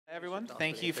Hi everyone,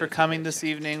 thank you for coming this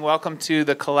evening. Welcome to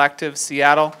the Collective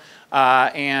Seattle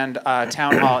and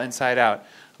Town Hall Inside Out.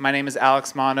 My name is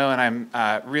Alex Mono, and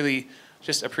I'm really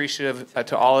just appreciative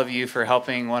to all of you for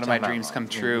helping one of my dreams come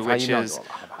true, which is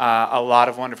a lot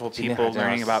of wonderful people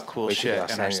learning about cool shit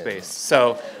in our space.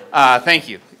 So thank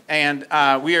you. And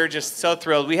we are just so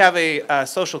thrilled. We have a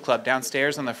social club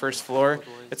downstairs on the first floor.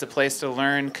 It's a place to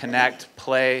learn, connect,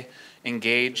 play,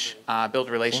 engage, build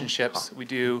relationships. We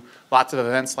do lots of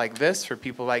events like this for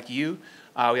people like you.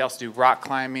 We also do rock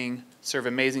climbing, serve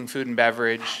amazing food and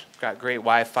beverage, got great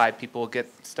Wi-Fi, people get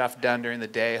stuff done during the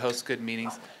day, host good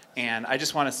meetings. And I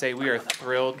just want to say we are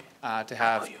thrilled to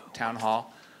have Town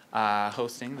Hall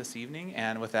hosting this evening.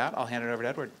 And with that, I'll hand it over to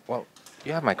Edward. Well,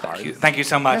 you have my card. Thank you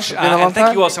so much. And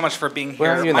thank you all so much for being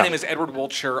here. My name is Edward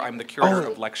Wolcher. I'm the curator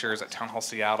of lectures at Town Hall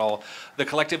Seattle. The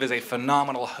Collective is a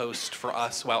phenomenal host for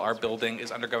us while our building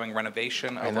is undergoing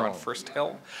renovation over on First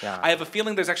Hill. Yeah. I have a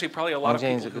feeling there's actually probably a lot of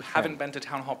people who haven't been to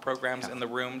Town Hall programs in the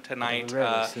room tonight.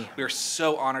 We are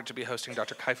so honored to be hosting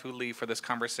Dr. Kai-Fu Lee for this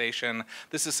conversation.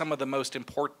 This is some of the most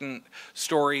important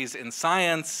stories in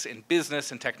science, in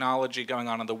business, and technology going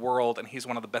on in the world, and he's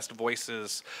one of the best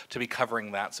voices to be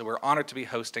covering that. So we're honored to be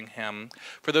hosting him.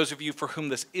 For those of you for whom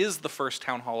this is the first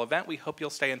Town Hall event, we hope you'll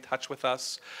stay in touch with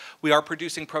us. We are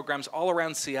producing programs all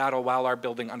around Seattle while our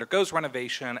building undergoes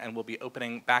renovation and will be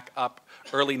opening back up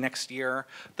early next year.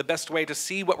 The best way to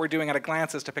see what we're doing at a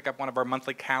glance is to pick up one of our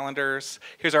monthly calendars.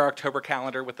 Here's our October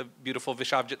calendar with the beautiful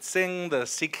Vishavjit Singh, the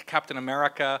Sikh Captain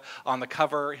America, on the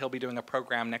cover. He'll be doing a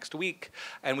program next week.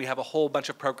 And we have a whole bunch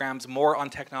of programs, more on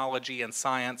technology and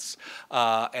science,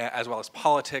 as well as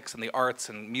politics and the arts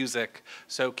and music.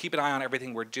 So keep an eye on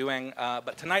everything we're doing.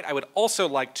 But tonight I would also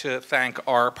like to thank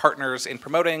our partners in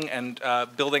promoting and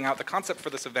building out the concept for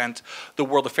this event, the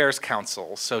World Affairs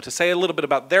Council. So to say a little bit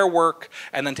about their work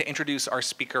and then to introduce our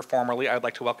speaker formally, I would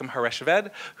like to welcome Haresh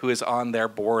Ved, who is on their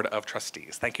board of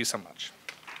trustees. Thank you so much.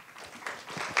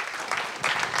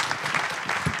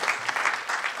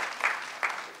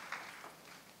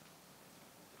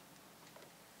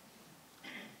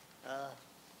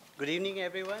 Good evening,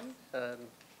 everyone.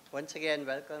 Once again,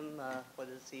 welcome for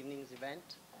this evening's event.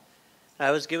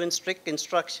 I was given strict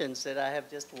instructions that I have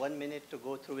just 1 minute to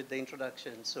go through with the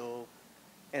introduction.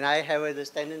 And I have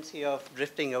this tendency of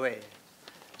drifting away.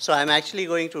 So I'm actually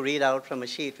going to read out from a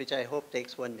sheet, which I hope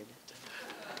takes 1 minute.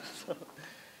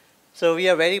 So we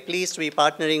are very pleased to be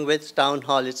partnering with Town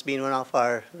Hall. It's been one of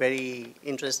our very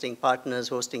interesting partners,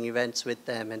 hosting events with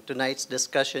them. And tonight's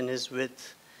discussion is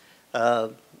with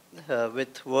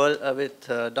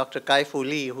Dr. Kai-Fu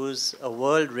Lee, who's a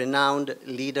world-renowned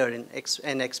leader and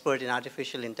expert in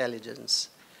artificial intelligence.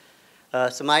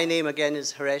 So my name again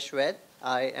is Haresh Ved.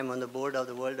 I am on the board of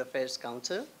the World Affairs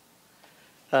Council.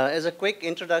 As a quick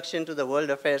introduction to the World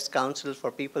Affairs Council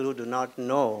for people who do not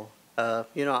know,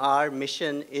 our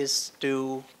mission is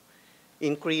to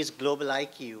increase global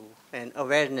IQ and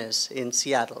awareness in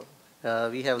Seattle.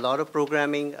 We have a lot of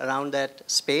programming around that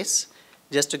space.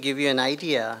 Just to give you an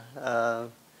idea,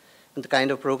 the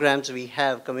kind of programs we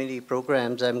have, community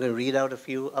programs, I'm going to read out a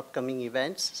few upcoming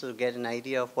events so get an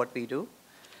idea of what we do.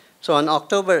 So on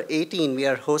October 18, we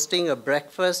are hosting a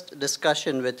breakfast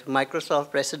discussion with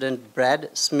Microsoft President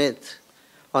Brad Smith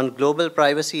on global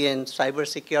privacy and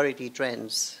cybersecurity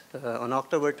trends. On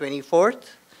October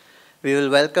 24th, we will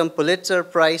welcome Pulitzer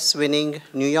Prize-winning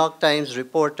New York Times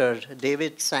reporter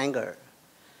David Sanger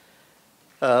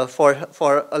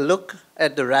for a look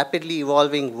at the rapidly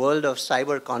evolving world of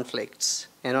cyber conflicts.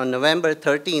 And on November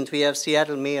 13th, we have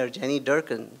Seattle Mayor Jenny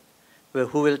Durkan,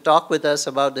 who will talk with us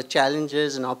about the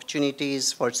challenges and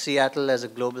opportunities for Seattle as a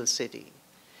global city.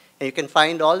 And you can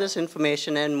find all this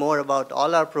information and more about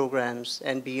all our programs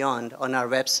and beyond on our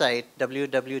website,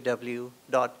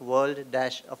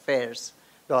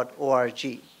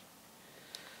 www.world-affairs.org.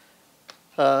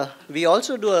 We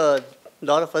also do a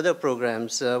lot of other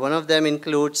programs. One of them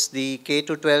includes the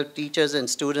K-12 teachers and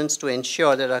students to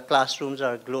ensure that our classrooms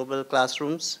are global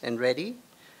classrooms and ready.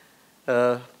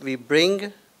 We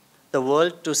bring the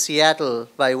world to Seattle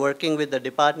by working with the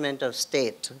Department of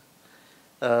State.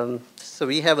 So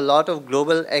we have a lot of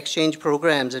global exchange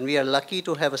programs, and we are lucky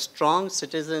to have a strong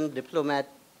citizen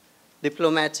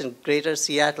diplomats in Greater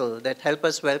Seattle that help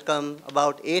us welcome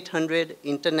about 800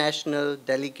 international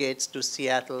delegates to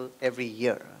Seattle every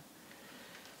year.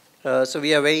 So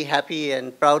we are very happy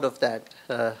and proud of that.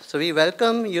 So we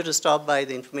welcome you to stop by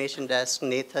the information desk.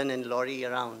 Nathan and Laurie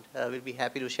around. We'll be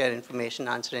happy to share information,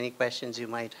 answer any questions you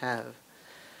might have.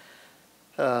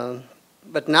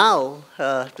 But now,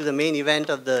 to the main event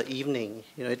of the evening.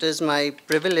 It is my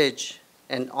privilege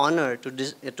and honor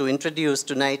to introduce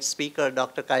tonight's speaker,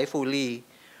 Dr. Kai-Fu Lee,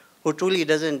 who truly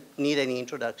doesn't need any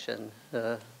introduction.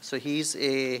 So he's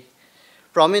a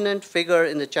prominent figure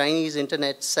in the Chinese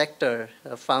internet sector,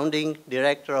 founding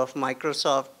director of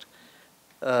Microsoft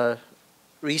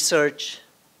Research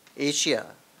Asia,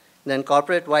 then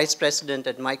corporate vice president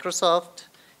at Microsoft,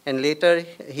 and later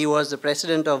he was the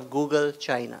president of Google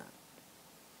China.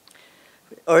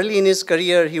 Early in his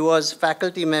career, he was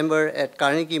faculty member at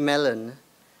Carnegie Mellon,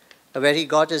 where he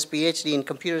got his PhD in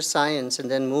computer science and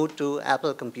then moved to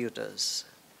Apple Computers.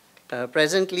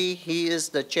 Presently, he is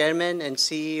the chairman and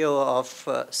CEO of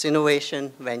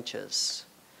Sinovation Ventures.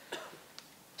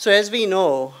 So as we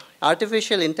know,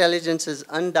 artificial intelligence is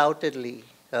undoubtedly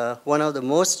one of the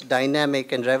most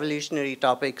dynamic and revolutionary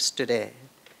topics today.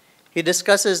 He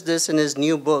discusses this in his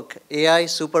new book, AI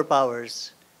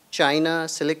Superpowers, China,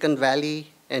 Silicon Valley,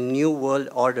 and New World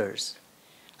Orders.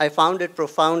 I found it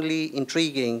profoundly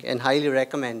intriguing and highly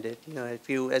recommend it.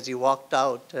 As you walked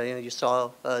out, you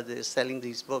saw selling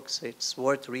these books. It's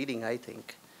worth reading, I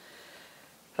think.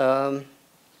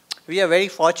 We are very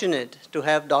fortunate to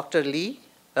have Dr. Lee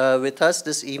with us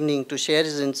this evening to share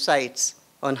his insights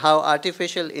on how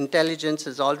artificial intelligence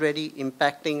is already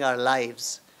impacting our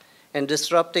lives and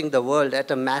disrupting the world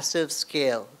at a massive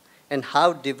scale, and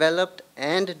how developed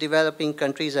and developing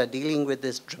countries are dealing with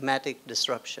this dramatic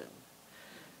disruption.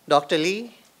 Dr.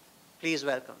 Lee, please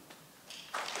welcome.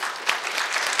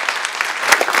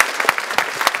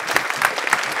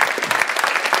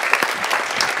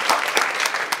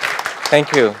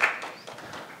 Thank you.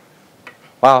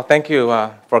 Wow, thank you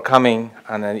for coming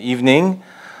on an evening.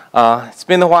 It's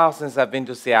been a while since I've been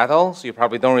to Seattle, so you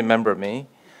probably don't remember me.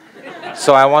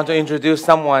 So I want to introduce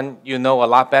someone you know a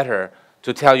lot better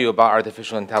to tell you about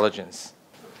artificial intelligence.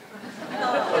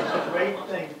 It's a great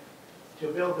thing to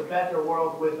build a better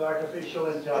world with artificial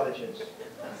intelligence.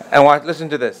 And listen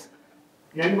to this.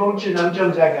 人工智能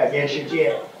正在改变世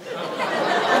界。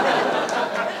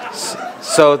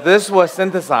 So this was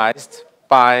synthesized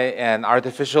by an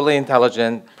artificially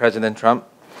intelligent President Trump.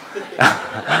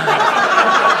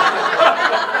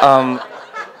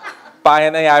 By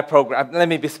an AI program, let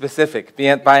me be specific,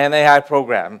 by an AI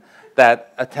program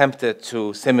that attempted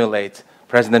to simulate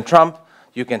President Trump.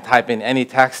 You can type in any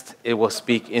text, it will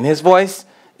speak in his voice,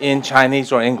 in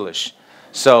Chinese or English.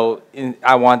 So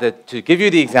I wanted to give you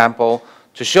the example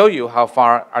to show you how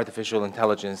far artificial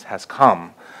intelligence has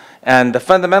come. And the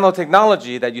fundamental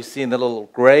technology that you see in the little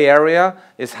gray area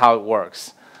is how it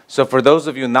works. So for those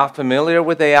of you not familiar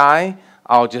with AI,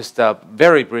 I'll just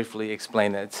very briefly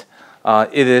explain it.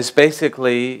 It is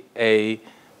basically a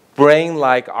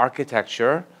brain-like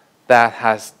architecture that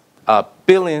has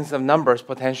billions of numbers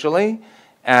potentially,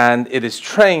 and it is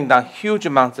trained on huge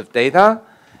amounts of data,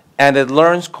 and it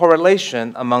learns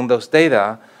correlation among those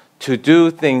data to do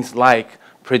things like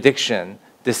prediction,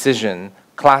 decision,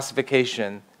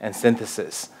 classification, and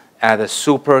synthesis at a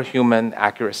superhuman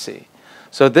accuracy.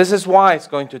 So this is why it's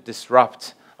going to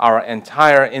disrupt our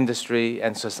entire industry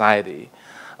and society.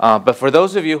 But for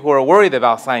those of you who are worried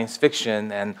about science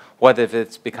fiction and what if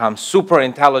it's become super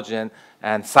intelligent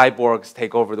and cyborgs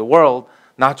take over the world,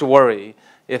 not to worry.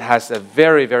 It has a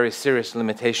very, very serious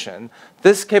limitation.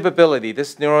 This capability,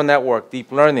 this neural network,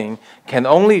 deep learning, can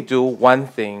only do one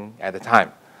thing at a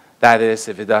time. That is,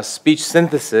 if it does speech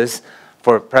synthesis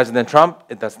for President Trump,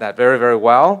 it does that very, very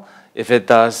well. If it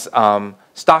does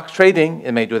stock trading,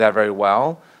 it may do that very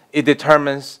well. It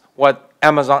determines what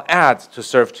Amazon ads to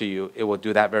serve to you, it will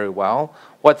do that very well.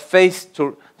 What face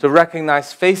to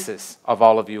recognize faces of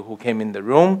all of you who came in the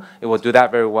room, it will do that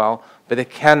very well, but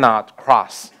it cannot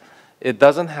cross. It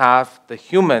doesn't have the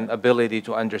human ability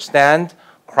to understand,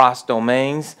 cross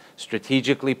domains,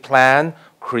 strategically plan,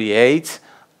 create,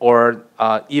 or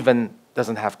even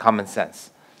doesn't have common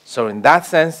sense. So in that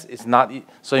sense, it's not,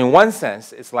 so in one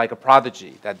sense, it's like a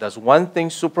prodigy that does one thing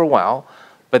super well,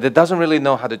 but it doesn't really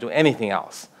know how to do anything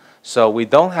else. So we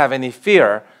don't have any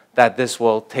fear that this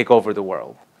will take over the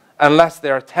world, unless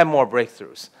there are 10 more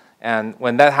breakthroughs. And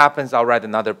when that happens, I'll write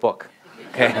another book.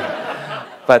 Okay?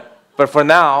 But for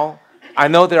now, I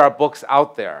know there are books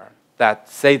out there that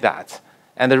say that.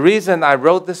 And the reason I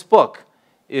wrote this book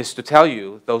is to tell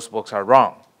you those books are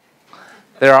wrong.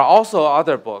 There are also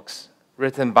other books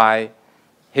written by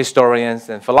historians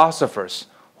and philosophers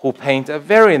who paint a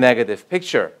very negative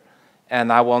picture.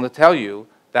 And I want to tell you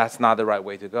that's not the right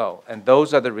way to go. And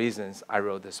those are the reasons I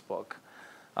wrote this book.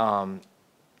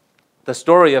 The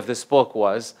story of this book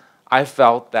was I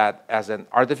felt that as an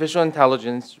artificial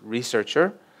intelligence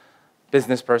researcher,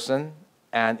 business person,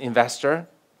 and investor,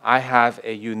 I have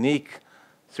a unique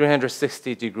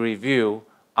 360-degree view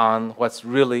on what's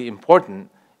really important,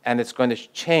 and it's going to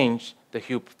change the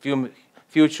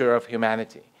future of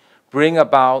humanity. bring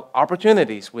about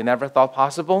opportunities we never thought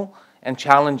possible and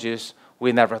challenges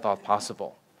we never thought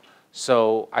possible.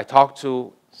 So I talked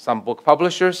to some book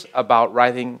publishers about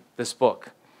writing this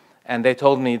book, and they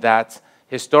told me that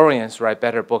historians write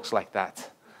better books like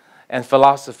that, and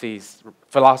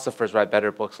philosophers write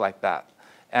better books like that.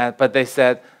 But they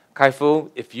said,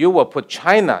 Kai-Fu, if you will put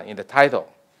China in the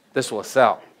title, this will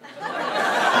sell.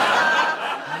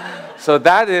 So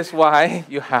that is why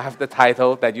you have the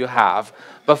title that you have.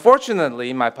 But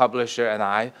fortunately, my publisher and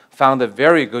I found a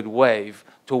very good way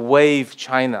to wave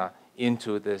China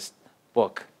into this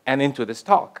book and into this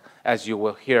talk, as you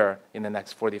will hear in the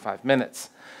next 45 minutes.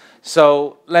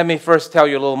 So let me first tell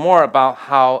you a little more about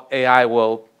how AI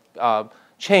will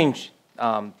change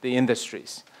the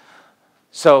industries.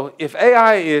 So if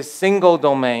AI is single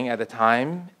domain at a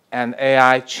time, and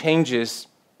AI changes,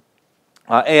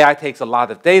 AI takes a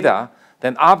lot of data,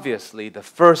 then obviously the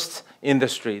first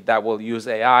industry that will use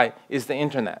AI is the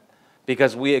internet,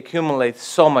 because we accumulate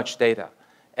so much data.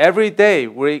 Every day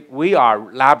we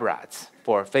are lab rats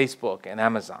for Facebook and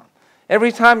Amazon.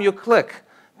 Every time you click,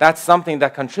 that's something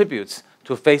that contributes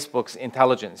to Facebook's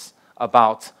intelligence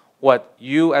about what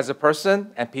you as a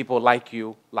person and people like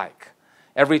you like.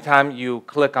 Every time you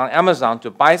click on Amazon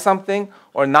to buy something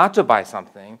or not to buy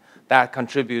something, that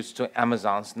contributes to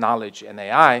Amazon's knowledge and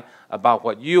AI about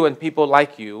what you and people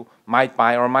like you might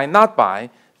buy or might not buy,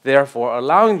 therefore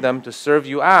allowing them to serve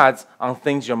you ads on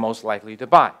things you're most likely to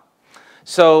buy.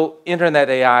 So Internet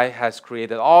AI has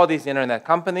created all these internet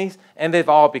companies, and they've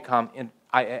all become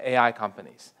AI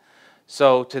companies.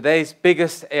 So today's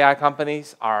biggest AI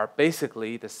companies are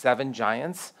basically the 7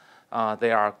 giants.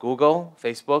 They are Google,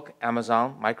 Facebook,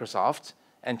 Amazon, Microsoft,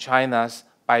 and China's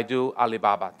Baidu,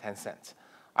 Alibaba, Tencent.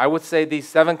 I would say these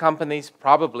 7 companies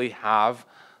probably have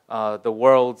the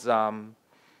world's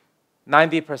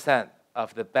 90%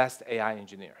 of the best AI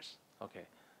engineers. Okay.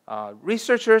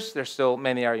 Researchers, there's still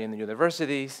many are in the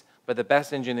universities, but the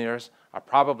best engineers are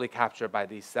probably captured by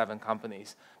these 7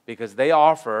 companies because they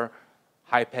offer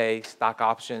high pay, stock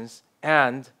options,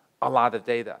 and a lot of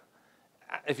data.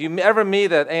 If you ever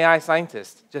meet an AI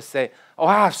scientist, just say, oh,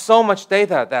 I have so much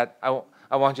data that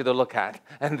I want you to look at.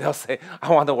 And they'll say,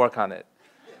 I want to work on it.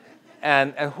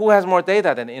 And who has more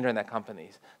data than the internet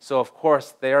companies? So of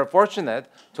course, they are fortunate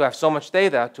to have so much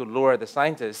data to lure the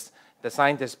scientists. The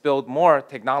scientists build more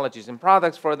technologies and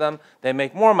products for them. They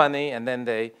make more money, and then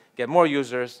they get more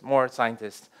users, more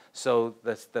scientists. So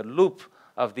the loop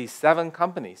of these 7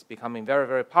 companies becoming very,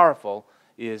 very powerful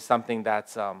is something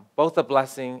that's both a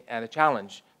blessing and a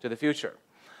challenge to the future.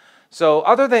 So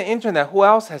other than internet, who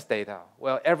else has data?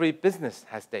 Well, every business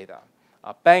has data.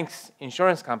 Banks,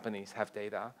 insurance companies have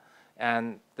data.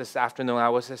 And this afternoon, I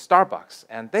was at Starbucks,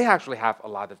 and they actually have a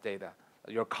lot of data.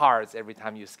 Your cards, every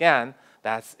time you scan,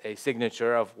 that's a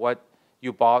signature of what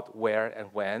you bought, where, and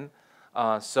when.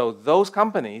 So those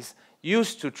companies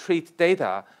used to treat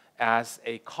data as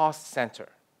a cost center,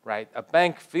 right? A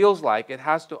bank feels like it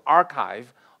has to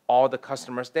archive all the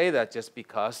customers' data just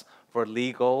because for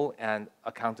legal and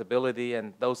accountability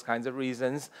and those kinds of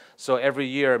reasons. So every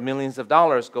year, millions of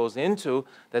dollars goes into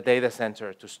the data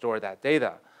center to store that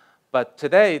data. But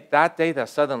today, that data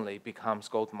suddenly becomes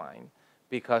goldmine,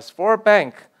 because for a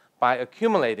bank, by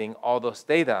accumulating all those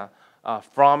data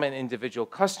from an individual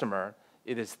customer,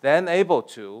 it is then able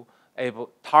to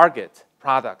target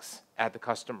products at the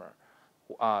customer.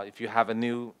 If you have a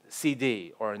new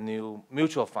CD or a new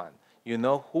mutual fund, you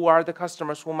know who are the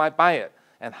customers who might buy it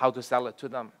and how to sell it to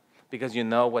them, because you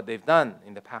know what they've done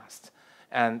in the past.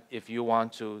 And if you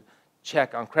want to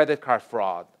check on credit card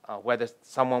fraud, whether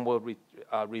someone will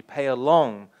repay a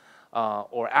loan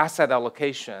or asset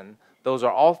allocation, those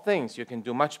are all things you can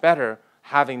do much better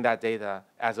having that data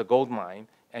as a gold mine,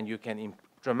 and you can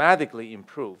dramatically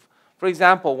improve. For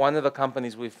example, one of the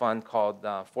companies we fund called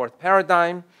Fourth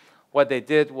Paradigm, what they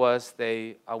did was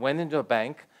they went into a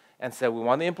bank and said, we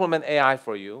want to implement AI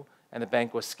for you. And the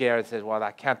bank was scared and said, well,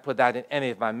 I can't put that in any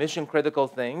of my mission-critical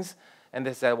things. And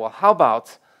they said, well, how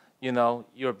about,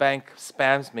 your bank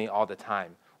spams me all the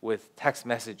time with text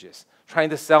messages, trying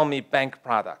to sell me bank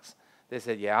products. They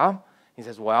said, yeah. He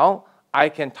says, well, I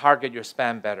can target your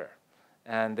spam better.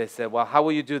 And they said, well, how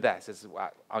will you do that? He says, well,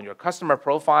 on your customer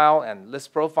profile and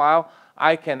list profile,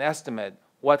 I can estimate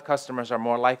what customers are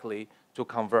more likely to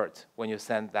convert when you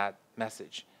send that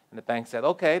message. And the bank said,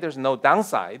 okay, there's no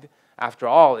downside. After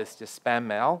all, it's just spam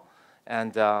mail.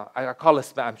 And I call it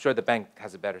spam. I'm sure the bank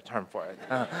has a better term for it.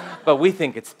 But we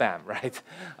think it's spam, right?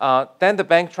 Then the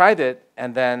bank tried it,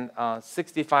 and then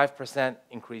 65%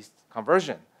 increased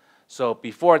conversion. So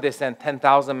before they sent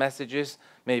 10,000 messages,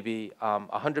 maybe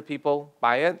 100 people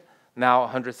buy it. Now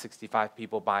 165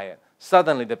 people buy it.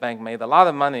 Suddenly the bank made a lot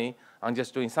of money on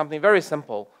just doing something very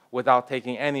simple without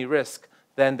taking any risk.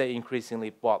 Then they increasingly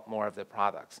bought more of the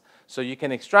products. So you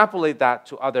can extrapolate that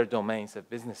to other domains of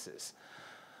businesses.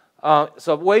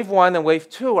 So wave 1 and wave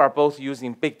 2 are both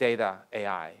using big data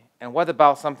AI. And what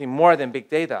about something more than big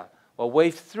data? Well,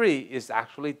 wave 3 is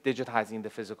actually digitizing the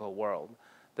physical world.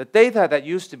 The data that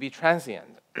used to be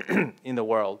transient in the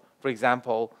world, for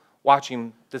example,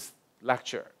 watching this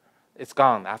lecture, it's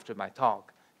gone after my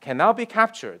talk, can now be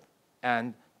captured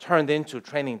and turned into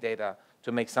training data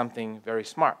to make something very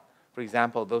smart. For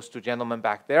example, those two gentlemen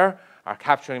back there are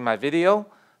capturing my video,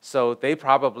 so they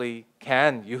probably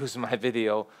can use my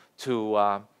video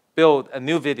to build a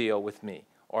new video with me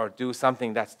or do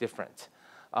something that's different.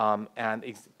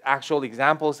 Actual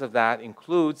examples of that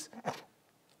includes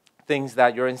things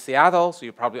that you're in Seattle, so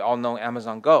you probably all know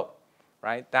Amazon Go,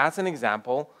 right? That's an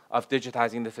example of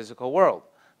digitizing the physical world.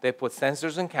 They put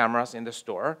sensors and cameras in the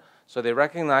store, so they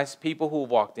recognize people who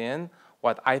walked in,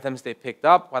 what items they picked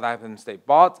up, what items they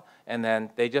bought, and then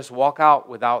they just walk out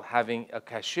without having a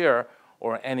cashier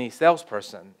or any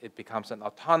salesperson. It becomes an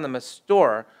autonomous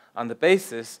store on the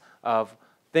basis of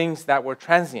things that were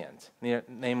transient,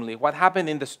 namely what happened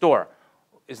in the store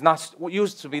is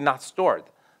used to be not stored.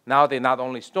 Now they not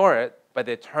only store it, but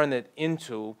they turn it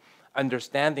into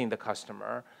understanding the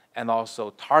customer and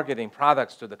also targeting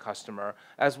products to the customer,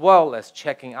 as well as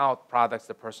checking out products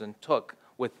the person took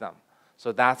with them.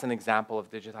 So that's an example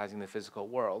of digitizing the physical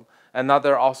world.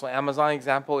 Another also Amazon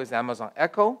example is Amazon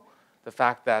Echo, the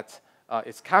fact that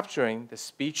it's capturing the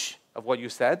speech of what you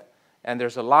said, and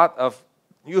there's a lot of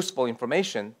useful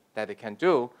information that it can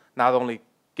do, not only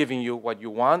giving you what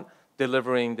you want,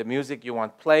 delivering the music you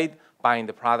want played, buying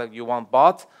the product you want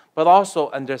bought, but also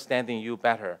understanding you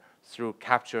better through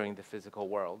capturing the physical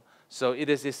world. So it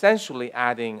is essentially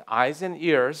adding eyes and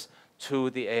ears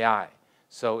to the AI.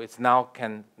 So it's now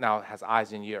has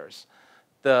eyes and ears.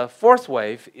 The fourth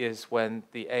wave is when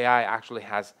the AI actually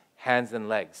has hands and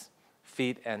legs,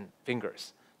 feet and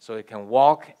fingers. So it can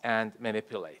walk and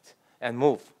manipulate and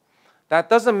move. That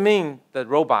doesn't mean the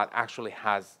robot actually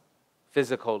has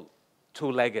physical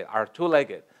two-legged.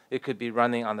 It could be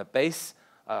running on a base,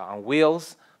 on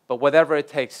wheels, but whatever it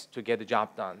takes to get the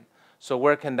job done. So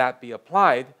where can that be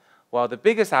applied? Well, the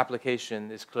biggest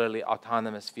application is clearly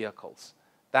autonomous vehicles.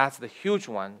 That's the huge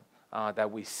one that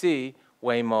we see.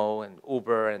 Waymo and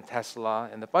Uber and Tesla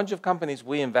and a bunch of companies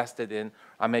we invested in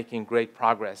are making great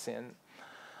progress in.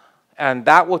 And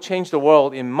that will change the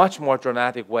world in much more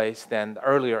dramatic ways than the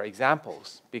earlier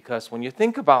examples. Because when you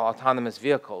think about autonomous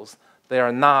vehicles, they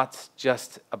are not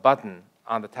just a button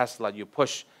on the Tesla you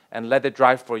push and let it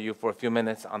drive for you for a few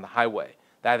minutes on the highway.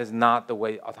 That is not the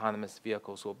way autonomous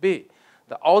vehicles will be.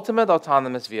 The ultimate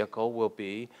autonomous vehicle will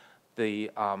be the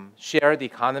shared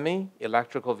economy,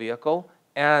 electrical vehicle,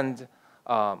 and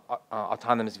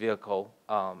autonomous vehicle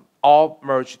all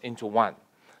merged into one,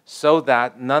 so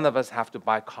that none of us have to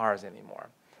buy cars anymore.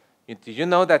 Did you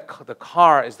know that the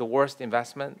car is the worst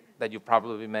investment that you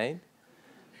probably made?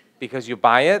 Because you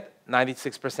buy it,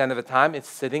 96% of the time, it's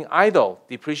sitting idle,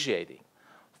 depreciating.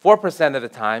 4% of the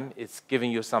time, it's giving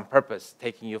you some purpose,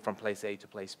 taking you from place A to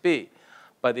place B.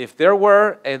 But if there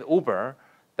were an Uber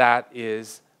that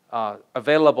is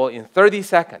available in 30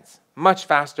 seconds, much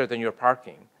faster than your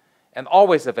parking, and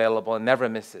always available and never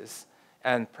misses,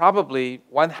 and probably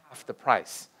 1/2 the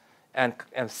price, and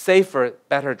safer,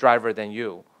 better driver than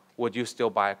you, would you still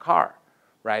buy a car,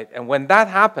 right? And when that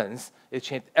happens,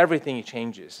 everything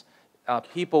changes.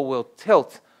 People will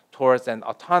tilt towards an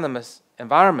autonomous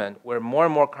environment where more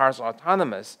and more cars are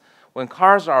autonomous. When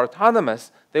cars are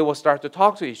autonomous, they will start to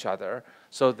talk to each other,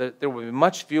 so that there will be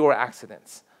much fewer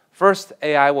accidents. First,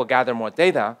 AI will gather more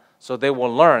data, so they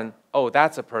will learn, oh,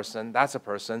 that's a person,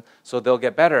 so they'll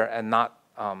get better and not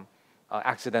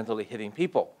accidentally hitting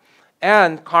people.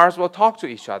 And cars will talk to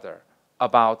each other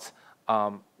about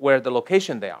where the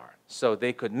location they are, so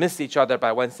they could miss each other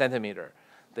by 1 centimeter.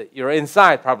 You're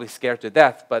inside, probably scared to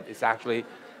death, but it's actually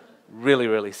really,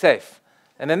 really safe.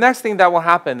 And the next thing that will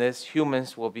happen is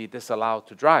humans will be disallowed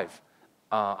to drive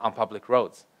on public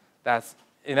roads. That's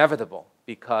inevitable,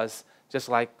 because just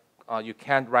like you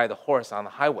can't ride a horse on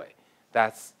the highway,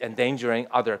 that's endangering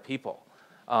other people.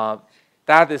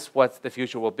 That is what the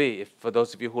future will be. For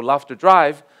those of you who love to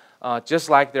drive, just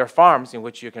like there are farms in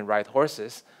which you can ride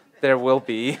horses, there will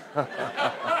be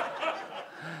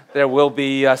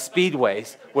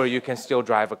speedways where you can still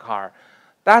drive a car.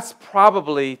 That's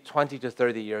probably 20 to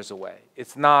 30 years away.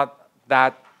 It's not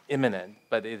that imminent,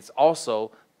 but it's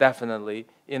also definitely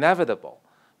inevitable.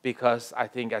 because I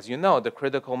think, as you know, the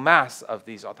critical mass of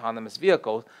these autonomous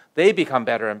vehicles, they become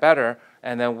better and better,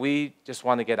 and then we just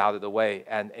want to get out of the way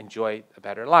and enjoy a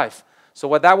better life. So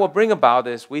what that will bring about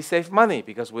is we save money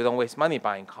because we don't waste money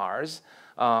buying cars.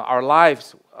 Our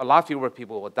lives, a lot fewer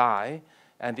people will die,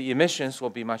 and the emissions will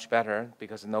be much better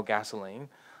because of no gasoline.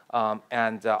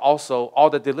 And also, all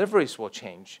the deliveries will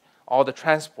change, all the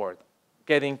transport.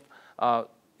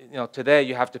 Today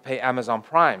you have to pay Amazon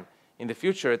Prime. In the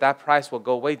future, that price will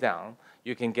go way down.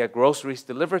 You can get groceries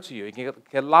delivered to you. You can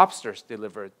get lobsters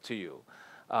delivered to you.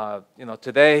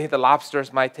 Today the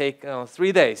lobsters might take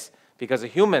 3 days because a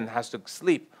human has to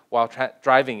sleep while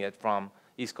driving it from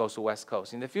East Coast to West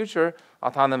Coast. In the future,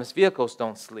 autonomous vehicles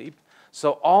don't sleep.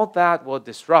 So all that will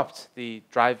disrupt the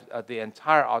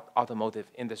entire automotive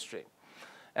industry.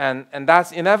 And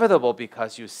that's inevitable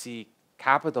because you see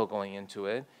capital going into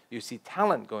it. You see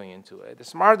talent going into it. The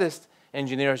smartest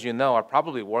engineers you know are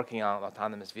probably working on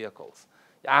autonomous vehicles.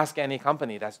 Ask any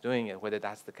company that's doing it whether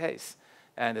that's the case.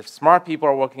 And if smart people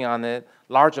are working on it,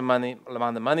 large amount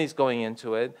of money is going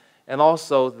into it, and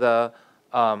also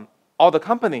all the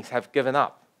companies have given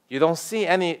up. You don't see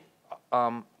any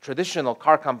traditional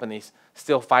car companies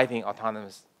still fighting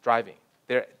autonomous driving.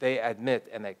 They admit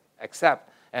and accept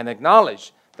and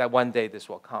acknowledge that one day this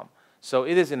will come. So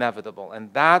it is inevitable,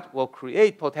 and that will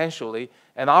create potentially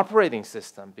an operating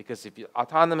system, because if your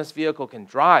autonomous vehicle can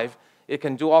drive, it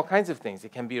can do all kinds of things.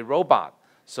 It can be a robot.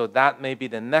 So that may be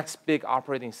the next big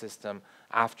operating system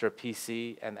after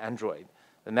PC and Android.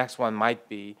 The next one might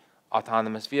be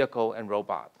autonomous vehicle and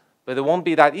robot. But it won't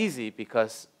be that easy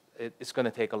because it's going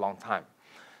to take a long time.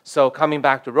 So coming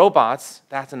back to robots,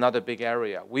 that's another big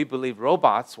area. We believe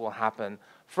robots will happen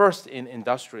first in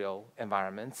industrial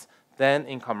environments, then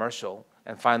in commercial,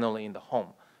 and finally in the home.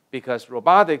 Because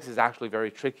robotics is actually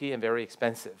very tricky and very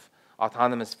expensive.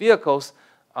 Autonomous vehicles,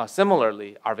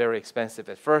 similarly, are very expensive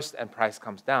at first, and price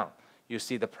comes down. You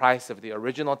see the price of the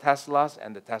original Teslas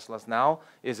and the Teslas now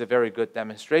is a very good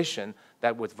demonstration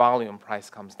that with volume, price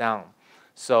comes down.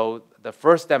 So the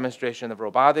first demonstration of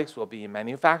robotics will be in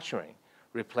manufacturing,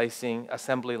 replacing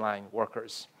assembly line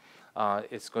workers.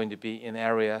 It's going to be in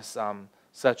areas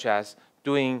such as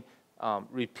doing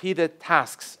repeated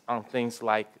tasks on things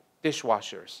like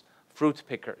dishwashers, fruit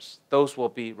pickers. Those will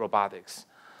be robotics.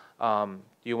 Do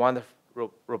you want a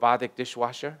robotic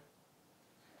dishwasher?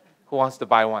 Who wants to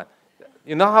buy one?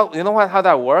 You know how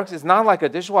that works? It's not like a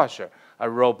dishwasher. A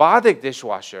robotic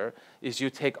dishwasher is you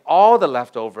take all the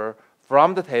leftover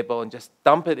from the table and just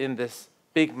dump it in this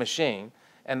big machine,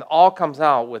 and all comes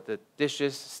out with the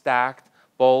dishes stacked,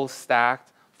 bowls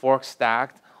stacked, forks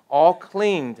stacked, all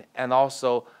cleaned and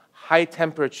also high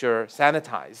temperature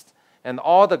sanitized, and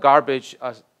all the garbage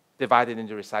divided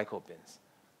into recycle bins.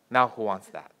 Now who wants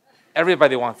that?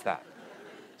 Everybody wants that.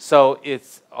 So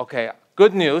it's, okay,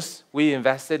 good news, we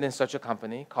invested in such a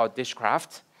company called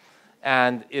Dishcraft,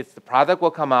 and the product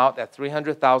will come out at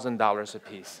 $300,000 a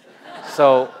piece.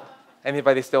 So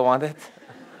anybody still want it?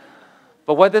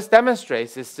 But what this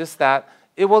demonstrates is just that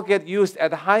it will get used at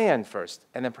the high end first,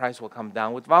 and the price will come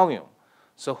down with volume.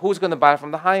 So who's going to buy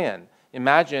from the high end?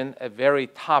 Imagine a very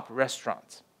top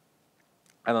restaurant.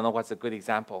 I don't know what's a good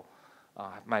example.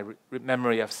 My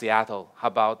memory of Seattle. How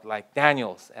about like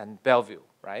Daniel's and Bellevue,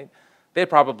 right? They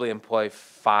probably employ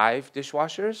 5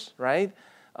 dishwashers, right?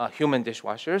 Human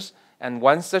dishwashers. And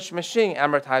one such machine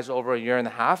amortized over 1.5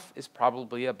 years is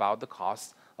probably about the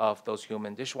cost of those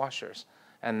human dishwashers.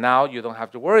 And now you don't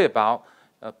have to worry about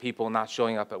people not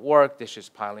showing up at work, dishes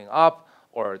piling up,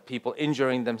 or people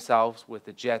injuring themselves with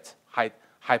the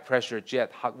high pressure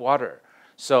jet hot water.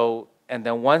 So, and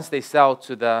then once they sell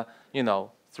to the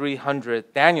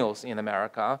 300 Daniels in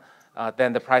America,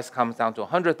 then the price comes down to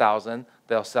 100,000.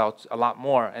 They'll sell a lot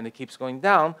more, and it keeps going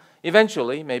down.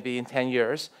 Eventually, maybe in 10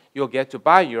 years, you'll get to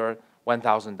buy your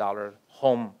 $1,000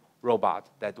 home robot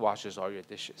that washes all your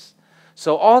dishes.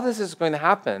 So all this is going to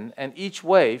happen, and each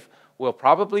wave will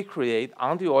probably create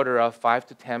on the order of 5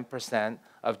 to 10%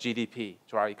 of GDP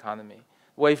to our economy.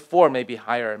 Wave 4 may be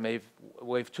higher,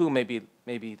 wave 2 may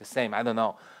be the same, I don't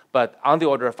know, but on the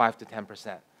order of 5 to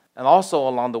 10%. And also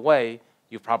along the way,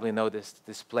 you've probably noticed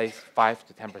displaced 5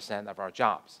 to 10% of our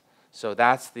jobs. So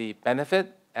that's the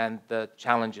benefit and the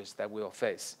challenges that we'll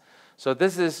face. So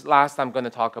this is last I'm going to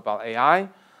talk about AI.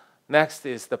 Next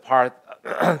is the part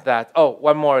that,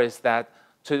 one more is that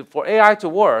for AI to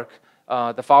work,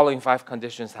 the following 5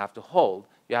 conditions have to hold.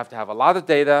 You have to have a lot of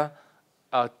data,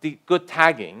 good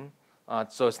tagging,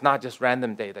 so it's not just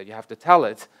random data. You have to tell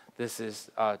it, this is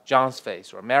John's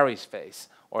face or Mary's face,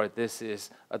 or this is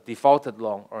a defaulted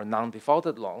loan or a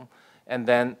non-defaulted loan. And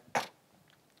then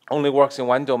only works in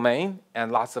one domain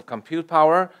and lots of compute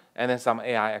power, and then some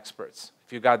AI experts.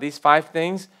 If you got these 5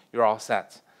 things, you're all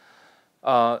set.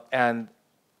 And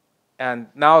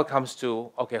now it comes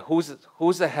to, okay,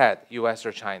 who's ahead, US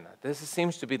or China? This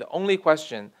seems to be the only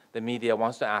question the media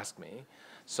wants to ask me.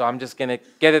 So I'm just going to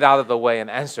get it out of the way and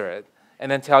answer it,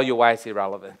 and then tell you why it's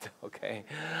irrelevant, okay?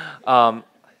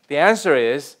 The answer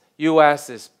is US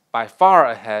is by far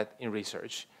ahead in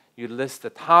research. You list the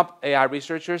top AI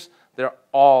researchers, they're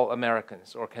all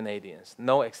Americans or Canadians,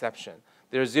 no exception.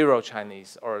 There's 0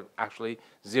 Chinese, or actually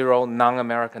 0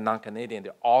 non-American, non-Canadian.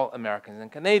 They're all Americans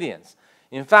and Canadians.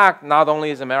 In fact, not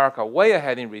only is America way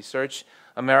ahead in research,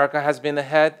 America has been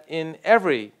ahead in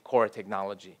every core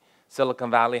technology. Silicon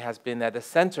Valley has been at the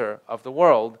center of the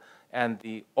world, and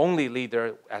the only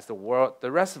leader as the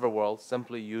rest of the world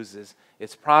simply uses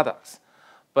its products.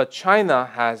 But China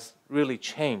has really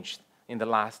changed in the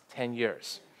last 10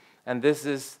 years. And this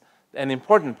is an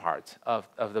important part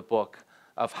of the book,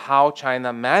 of how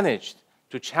China managed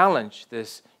to challenge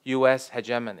this US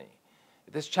hegemony.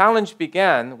 This challenge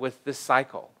began with this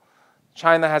cycle.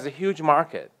 China has a huge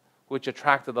market, which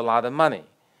attracted a lot of money.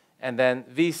 And then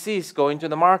VCs go into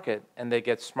the market, and they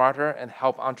get smarter and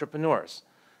help entrepreneurs.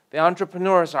 The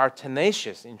entrepreneurs are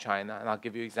tenacious in China, and I'll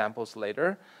give you examples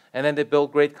later. And then they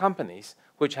build great companies,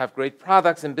 which have great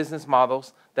products and business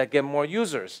models that get more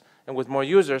users. And with more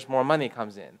users, more money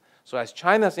comes in. So as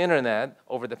China's internet,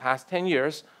 over the past 10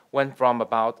 years, went from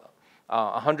about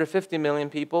 150 million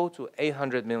people to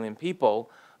 800 million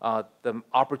people, the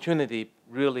opportunity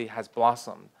really has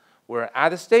blossomed. We're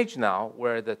at a stage now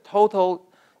where the total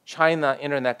China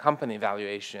internet company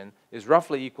valuation is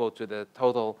roughly equal to the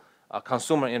total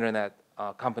consumer internet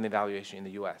company valuation in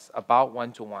the US, about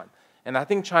 1-to-1. And I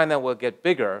think China will get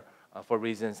bigger for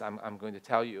reasons I'm going to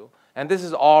tell you. And this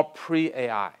is all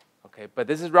pre-AI, okay? But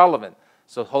this is relevant.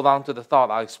 So hold on to the thought.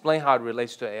 I'll explain how it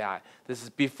relates to AI. This is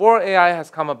before AI has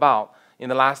come about. In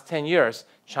the last 10 years,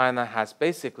 China has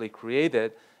basically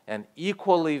created an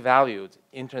equally valued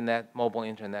internet, mobile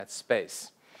internet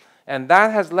space. And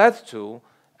that has led to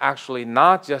actually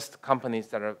not just companies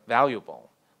that are valuable.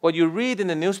 What you read in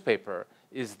the newspaper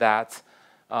is that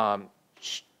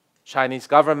Chinese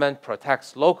government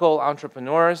protects local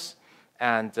entrepreneurs,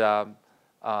 and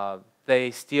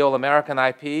they steal American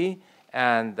IP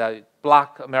and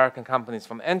block American companies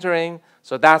from entering.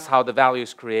 So that's how the value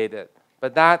is created.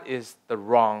 But that is the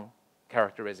wrong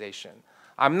characterization.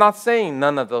 I'm not saying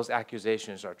none of those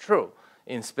accusations are true.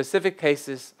 In specific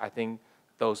cases, I think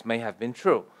those may have been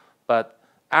true. But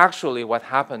actually what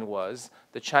happened was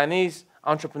the Chinese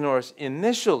entrepreneurs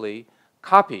initially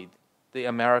copied the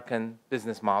American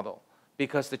business model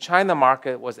because the China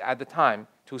market was at the time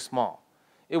too small.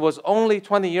 It was only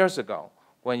 20 years ago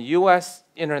when US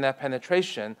internet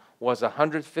penetration was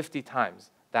 150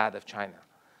 times that of China.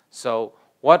 So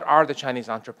what are the Chinese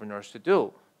entrepreneurs to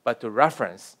do but to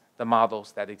reference the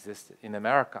models that existed in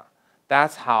America?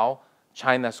 That's how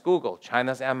China's Google,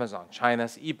 China's Amazon,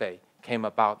 China's eBay came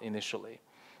about initially.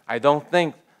 I don't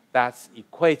think that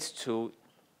equates to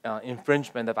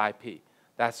infringement of IP.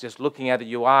 That's just looking at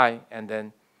the UI and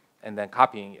then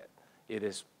copying it. It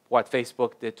is what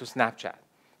Facebook did to Snapchat.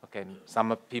 Okay,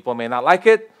 some people may not like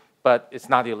it, but it's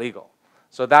not illegal.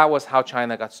 So that was how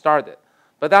China got started.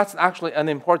 But that's actually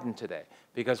unimportant today,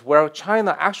 because where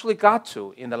China actually got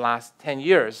to in the last 10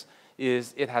 years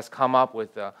is it has come up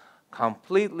with a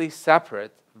completely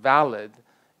separate, valid,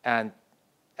 and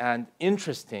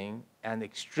interesting and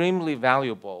extremely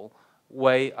valuable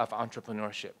way of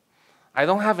entrepreneurship. I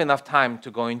don't have enough time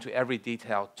to go into every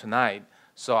detail tonight,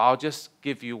 so I'll just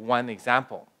give you one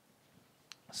example.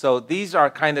 So these are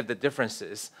kind of the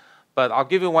differences, but I'll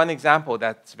give you one example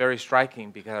that's very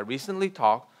striking because I recently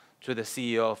talked to the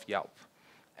CEO of Yelp.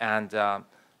 And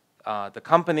the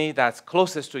company that's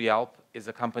closest to Yelp is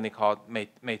a company called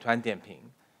Meituan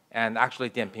Dianping. And actually,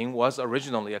 Dianping was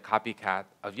originally a copycat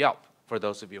of Yelp, for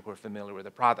those of you who are familiar with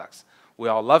the products. We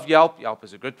all love Yelp. Yelp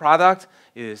is a good product.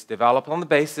 It is developed on the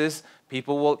basis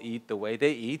people will eat the way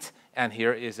they eat. And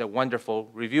here is a wonderful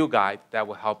review guide that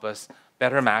will help us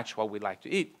better match what we like to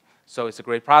eat. So it's a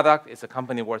great product. It's a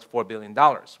company worth $4 billion.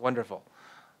 Wonderful.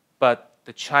 But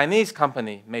the Chinese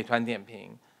company, Meituan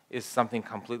Dianping, is something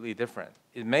completely different.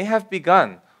 It may have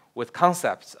begun with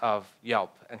concepts of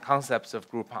Yelp and concepts of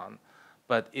Groupon,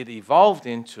 but it evolved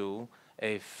into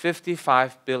a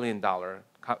 $55 billion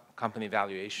company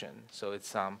valuation. So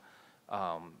it's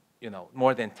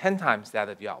more than 10 times that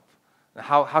of Yelp.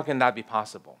 How can that be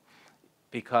possible?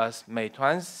 Because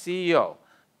Meituan's CEO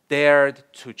dared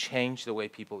to change the way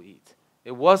people eat.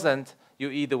 It wasn't, you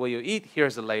eat the way you eat,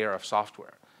 here's a layer of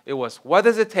software. It was, what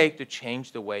does it take to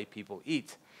change the way people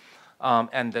eat?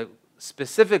 And the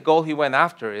specific goal he went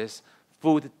after is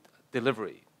food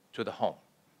delivery to the home,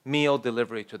 meal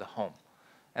delivery to the home.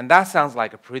 And that sounds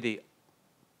like a pretty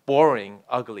boring,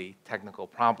 ugly technical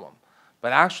problem.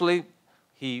 But actually,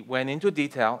 he went into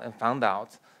detail and found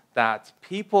out that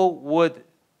people would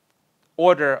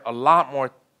order a lot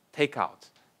more takeout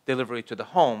delivery to the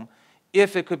home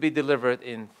if it could be delivered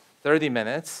in 30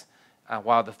 minutes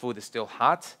while the food is still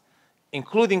hot,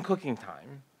 including cooking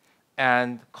time,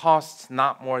 and costs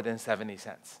not more than 70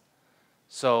 cents.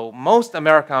 So most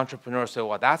American entrepreneurs say,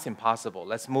 well, that's impossible.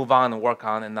 Let's move on and work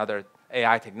on another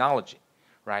AI technology,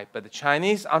 right? But the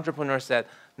Chinese entrepreneur said,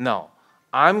 no,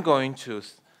 I'm going to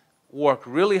work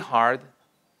really hard,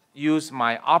 use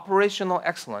my operational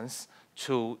excellence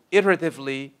to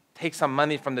iteratively take some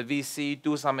money from the VC,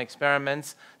 do some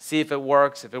experiments, see if it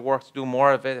works. If it works, do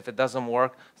more of it. If it doesn't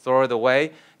work, throw it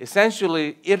away.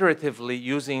 Essentially, iteratively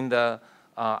using the,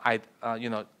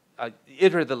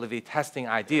 iteratively testing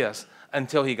ideas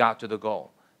until he got to the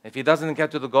goal. If he doesn't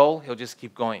get to the goal, he'll just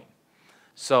keep going.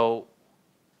 So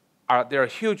there are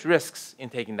huge risks in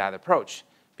taking that approach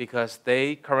because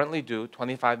they currently do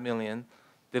 25 million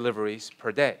deliveries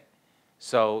per day.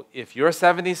 So if your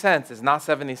 70 cents is not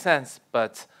 70 cents,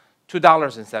 but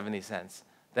 $2.70,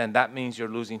 then that means you're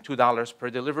losing $2 per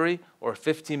delivery or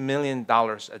 $50 million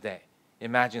a day.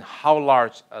 Imagine how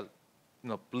large a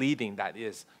bleeding that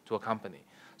is to a company.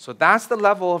 So that's the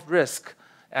level of risk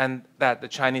and that the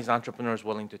Chinese entrepreneur is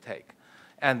willing to take.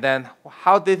 And then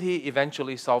how did he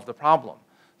eventually solve the problem?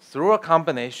 Through a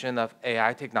combination of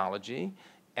AI technology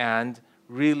and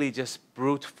really just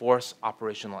brute force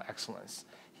operational excellence.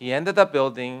 He ended up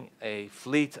building a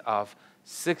fleet of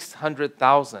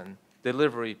 600,000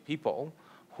 delivery people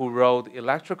who rode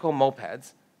electrical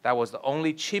mopeds. That was the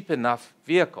only cheap enough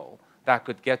vehicle that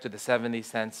could get to the 70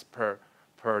 cents per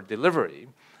delivery,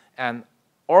 and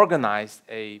organized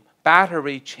a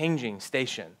battery changing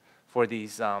station for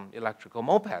these electrical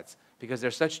mopeds. Because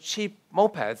they're such cheap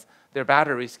mopeds, their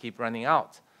batteries keep running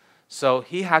out. So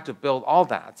he had to build all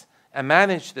that and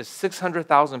manage the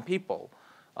 600,000 people.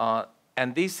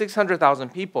 And these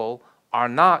 600,000 people are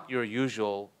not your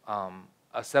usual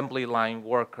assembly line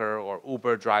worker or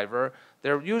Uber driver.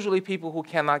 They're usually people who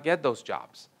cannot get those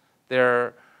jobs.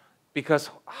 Because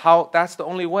that's the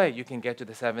only way you can get to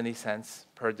the 70 cents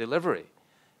per delivery.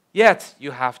 Yet,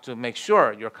 you have to make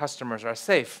sure your customers are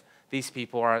safe. These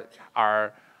people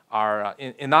are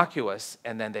innocuous,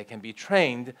 and then they can be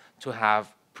trained to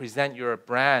present your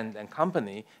brand and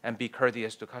company and be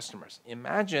courteous to customers.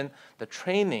 Imagine the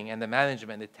training and the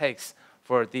management it takes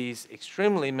for these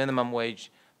extremely minimum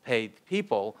wage paid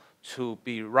people to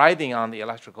be riding on the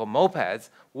electrical mopeds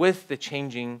with the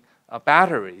changing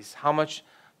batteries, how much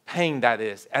pain that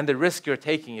is, and the risk you're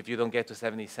taking if you don't get to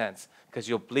 70 cents, because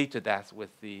you'll bleed to death with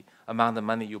the amount of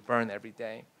money you burn every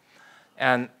day.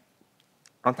 And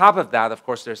on top of that, of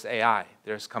course, there's AI.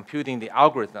 There's computing the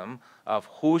algorithm of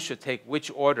who should take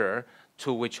which order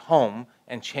to which home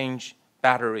and change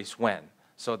batteries when.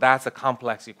 So that's a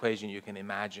complex equation you can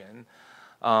imagine.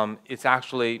 It's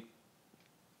actually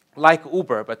like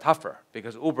Uber, but tougher,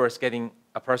 because Uber is getting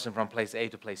a person from place A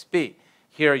to place B.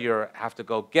 Here you have to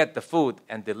go get the food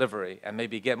and delivery, and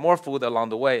maybe get more food along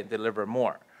the way and deliver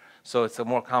more. So it's a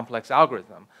more complex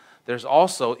algorithm. There's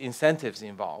also incentives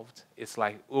involved. It's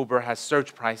like Uber has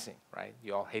surge pricing, right?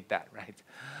 You all hate that,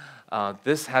 right?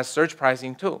 This has surge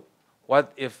pricing too.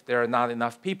 What if there are not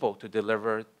enough people to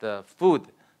deliver the food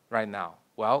right now?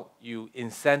 Well, you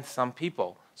incent some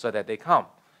people so that they come.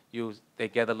 They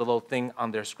get a little thing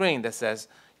on their screen that says,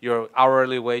 your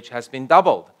hourly wage has been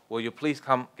doubled. Will you please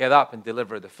come get up and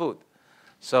deliver the food?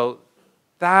 So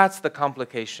that's the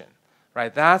complication,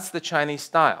 right? That's the Chinese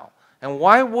style. And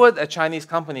why would a Chinese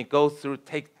company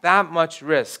take that much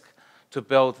risk to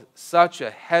build such a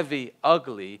heavy,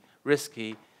 ugly,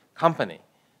 risky company?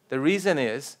 The reason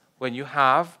is when you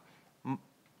have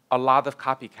a lot of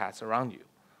copycats around you.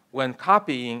 When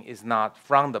copying is not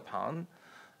frowned upon,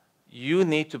 you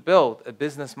need to build a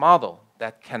business model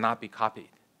that cannot be copied.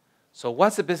 So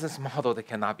what's a business model that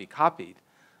cannot be copied?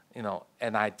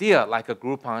 An idea like a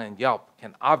Groupon and Yelp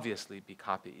can obviously be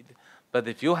copied. But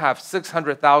if you have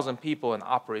 600,000 people in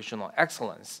operational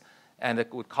excellence, and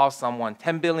it would cost someone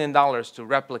 $10 billion to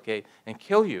replicate and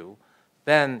kill you,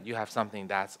 then you have something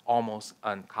that's almost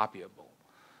uncopyable.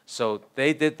 So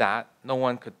they did that. No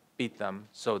one could beat them.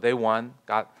 So they won,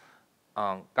 got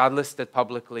listed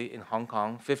publicly in Hong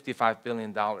Kong, $55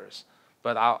 billion.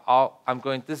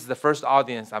 But this is the first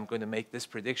audience I'm going to make this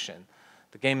prediction.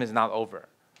 The game is not over.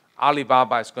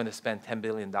 Alibaba is going to spend $10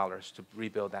 billion to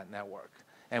rebuild that network.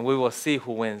 And we will see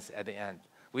who wins at the end.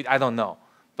 I don't know.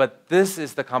 But this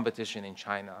is the competition in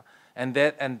China. And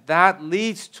that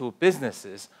leads to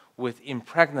businesses with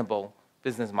impregnable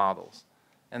business models.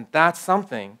 And that's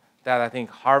something that I think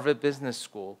Harvard Business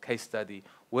School case study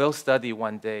will study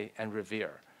one day and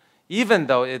revere. Even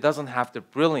though it doesn't have the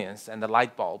brilliance and the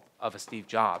light bulb of a Steve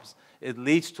Jobs, it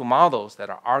leads to models that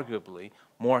are arguably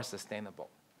more sustainable.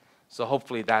 So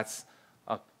hopefully that's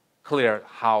clear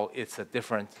how it's a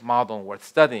different model worth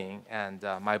studying, and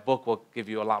my book will give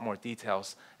you a lot more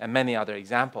details and many other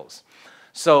examples.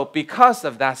 So because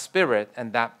of that spirit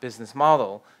and that business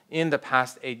model, in the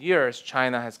past 8 years,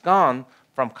 China has gone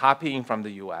from copying from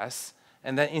the US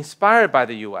and then inspired by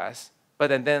the US, but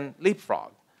then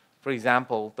leapfrog. For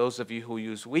example, those of you who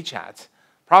use WeChat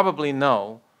probably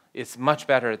know it's much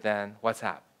better than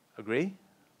WhatsApp. Agree?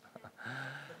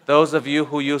 Those of you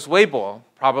who use Weibo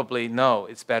probably know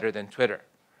it's better than Twitter.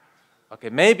 Okay,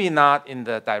 maybe not in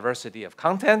the diversity of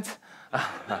content,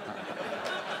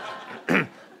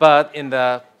 but in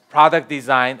the product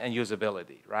design and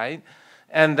usability, right?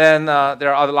 And then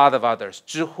there are a lot of others.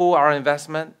 Zhihu, our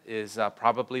investment, is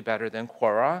probably better than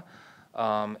Quora,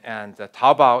 and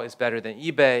Taobao is better than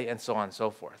eBay, and so on and so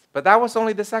forth. But that was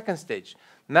only the second stage.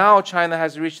 Now China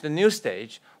has reached a new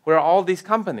stage where all these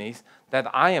companies that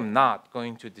I am not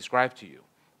going to describe to you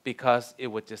because it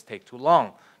would just take too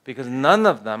long, because none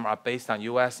of them are based on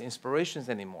US inspirations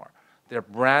anymore.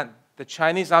 The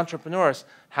Chinese entrepreneurs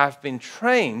have been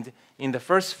trained in the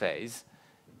first phase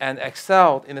and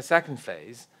excelled in the second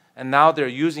phase, and now they're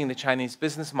using the Chinese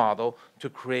business model to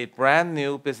create brand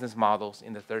new business models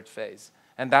in the third phase.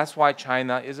 And that's why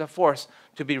China is a force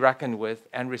to be reckoned with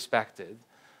and respected.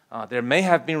 There may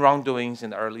have been wrongdoings in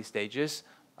the early stages.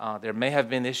 There may have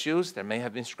been issues. There may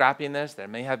have been scrappiness. There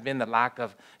may have been a lack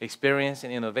of experience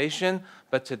and innovation.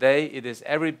 But today, it is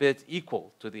every bit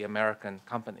equal to the American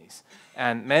companies.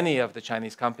 And many of the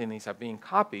Chinese companies are being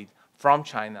copied from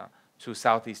China to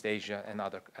Southeast Asia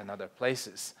and other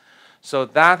places. So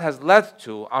that has led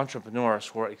to entrepreneurs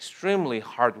who are extremely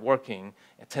hardworking,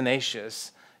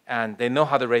 tenacious, and they know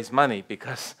how to raise money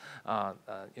because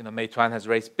Meituan has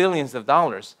raised billions of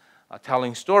dollars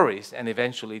telling stories and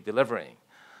eventually delivering.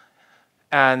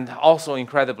 And also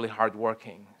incredibly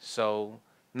hardworking. So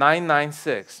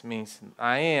 996 means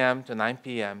 9 a.m. to 9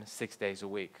 p.m., 6 days a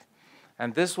week.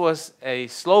 And this was a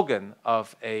slogan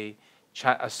of a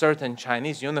certain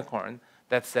Chinese unicorn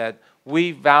that said,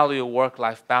 "We value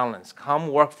work-life balance. Come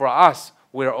work for us.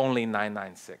 We're only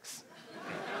 996."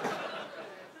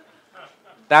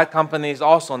 That company is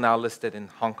also now listed in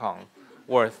Hong Kong,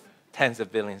 worth tens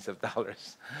of billions of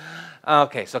dollars.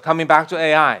 Okay, so coming back to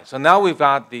AI. So now we've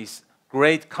got these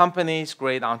great companies,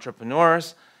 great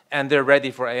entrepreneurs, and they're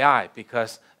ready for AI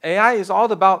because AI is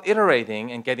all about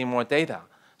iterating and getting more data.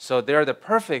 So they're the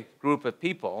perfect group of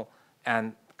people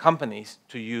and companies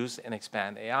to use and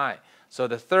expand AI. So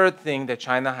the third thing that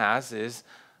China has is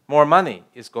more money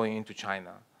is going into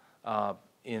China.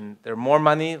 There are more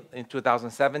money in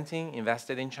 2017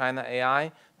 invested in China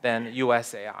AI than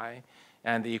US AI.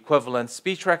 And the equivalent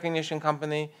speech recognition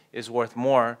company is worth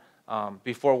more,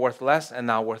 before worth less, and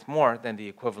now worth more than the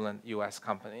equivalent US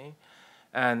company.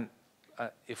 And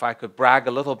if I could brag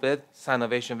a little bit,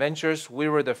 Sinovation Ventures, we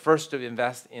were the first to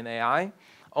invest in AI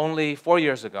only 4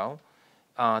 years ago.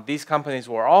 These companies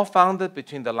were all founded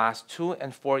between the last 2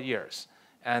 and 4 years.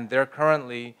 And they're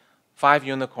currently 5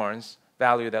 unicorns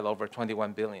valued at over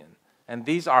 21 billion. And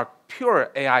these are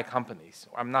pure AI companies.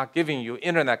 I'm not giving you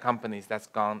internet companies that's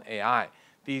gone AI.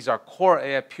 These are core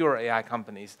AI, pure AI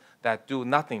companies that do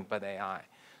nothing but AI.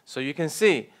 So you can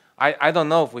see, I don't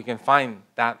know if we can find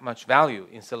that much value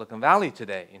in Silicon Valley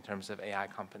today in terms of AI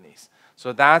companies.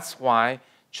 So that's why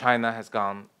China has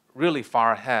gone really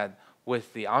far ahead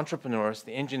with the entrepreneurs,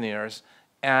 the engineers,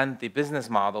 and the business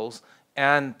models,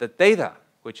 and the data,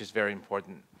 which is very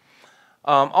important.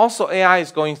 Also, AI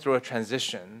is going through a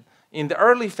transition. In the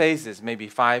early phases, maybe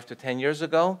 5 to 10 years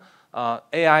ago,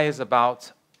 AI is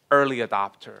about early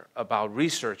adopter, about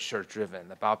researcher-driven,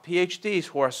 about PhDs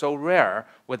who are so rare.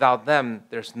 Without them,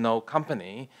 there's no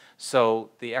company. So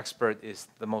the expert is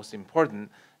the most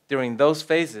important. During those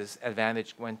phases,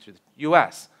 advantage went to the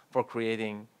US for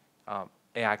creating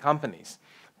AI companies.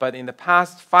 But in the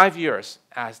past 5 years,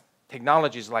 as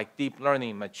technologies like deep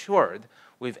learning matured,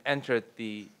 we've entered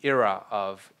the era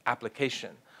of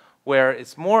application, where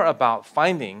it's more about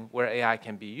finding where AI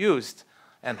can be used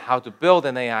and how to build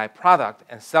an AI product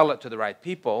and sell it to the right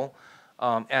people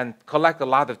and collect a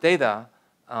lot of data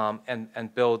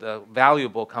and build a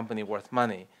valuable company worth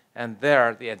money. And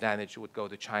there, the advantage would go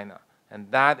to China. And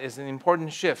that is an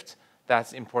important shift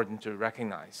that's important to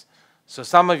recognize. So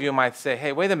some of you might say,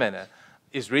 hey, wait a minute,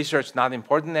 is research not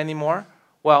important anymore?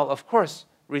 Well, of course,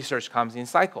 research comes in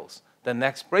cycles. The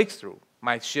next breakthrough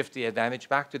might shift the advantage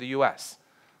back to the US.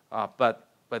 But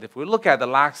if we look at the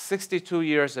last 62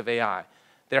 years of AI,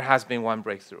 there has been one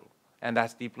breakthrough, and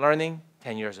that's deep learning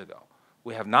 10 years ago.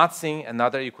 We have not seen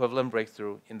another equivalent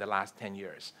breakthrough in the last 10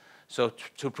 years. So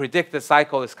to predict the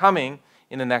cycle is coming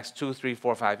in the next 2, 3,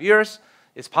 4, 5 years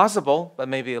is possible, but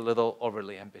maybe a little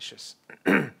overly ambitious.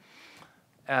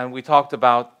 And we talked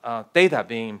about data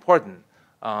being important.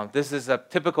 This is a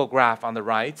typical graph on the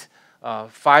right. 4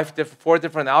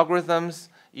 different algorithms,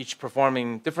 each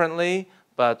performing differently,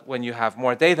 but when you have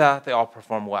more data, they all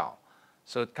perform well.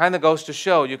 So it kind of goes to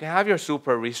show you can have your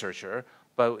super researcher,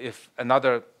 but if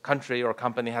another country or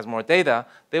company has more data,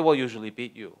 they will usually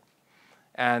beat you.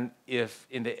 And if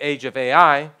in the age of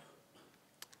AI,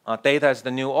 data is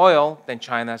the new oil, then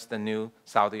China is the new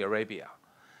Saudi Arabia.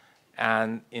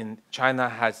 And China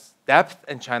has depth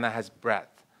and China has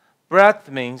breadth. Breadth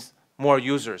means more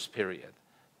users, period.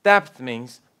 Depth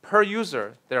means per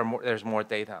user, there's more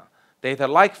data. Data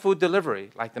like food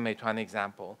delivery, like the Meituan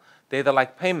example. Data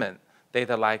like payment.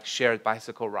 Data like shared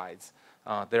bicycle rides.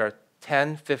 There are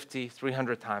 10, 50,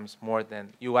 300 times more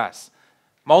than US,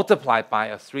 multiplied by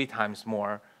a 3 times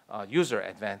more user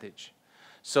advantage.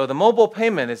 So the mobile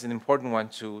payment is an important one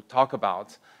to talk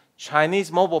about.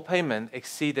 Chinese mobile payment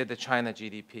exceeded the China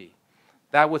GDP.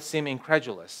 That would seem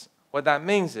incredulous. What that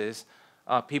means is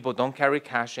people don't carry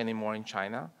cash anymore in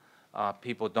China.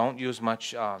 People don't use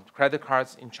much credit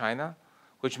cards in China,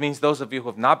 which means those of you who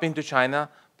have not been to China,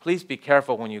 please be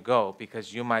careful when you go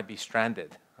because you might be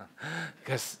stranded.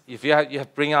 Because if you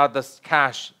bring out this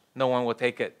cash, no one will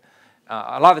take it.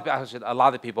 A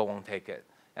lot of people won't take it.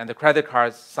 And the credit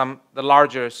cards, the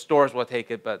larger stores will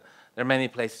take it, but there are many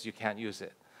places you can't use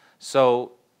it.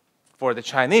 So for the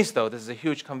Chinese, though, this is a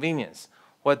huge convenience.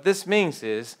 What this means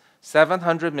is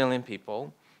 700 million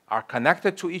people are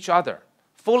connected to each other,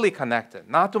 fully connected,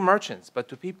 not to merchants, but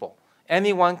to people.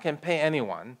 Anyone can pay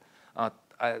anyone.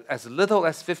 As little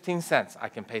as 15 cents, I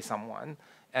can pay someone.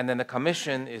 And then the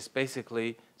commission is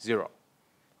basically 0.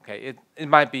 Okay, it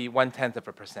might be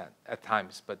 0.1% at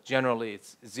times, but generally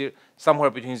it's somewhere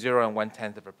between 0 and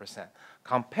 0.1%.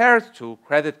 Compared to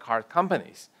credit card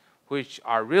companies, which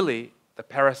are really the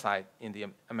parasite in the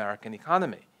American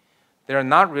economy. They're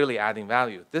not really adding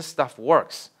value. This stuff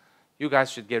works. You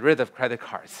guys should get rid of credit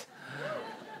cards.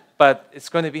 But it's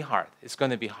going to be hard. It's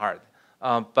going to be hard.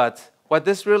 But what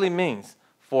this really means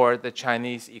for the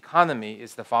Chinese economy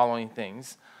is the following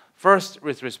things. First,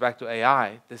 with respect to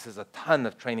AI, this is a ton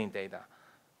of training data.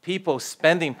 People's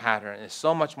spending pattern is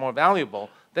so much more valuable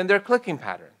than their clicking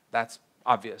pattern. That's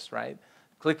obvious, right?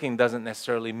 Clicking doesn't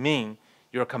necessarily mean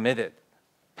you're committed.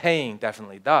 Paying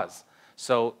definitely does.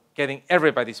 So getting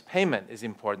everybody's payment is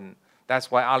important.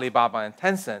 That's why Alibaba and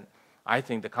Tencent, I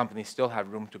think the companies still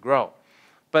have room to grow.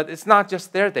 But it's not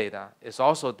just their data. It's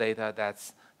also data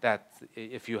that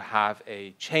if you have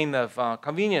a chain of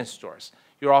convenience stores,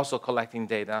 you're also collecting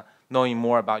data, knowing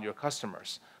more about your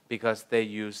customers because they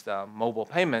use the mobile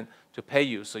payment to pay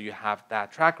you, so you have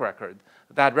that track record,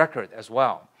 that record as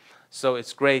well. So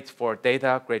it's great for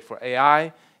data, great for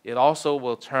AI. It also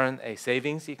will turn a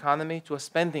savings economy to a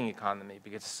spending economy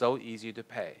because it's so easy to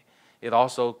pay. It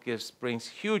also brings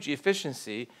huge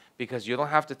efficiency because you don't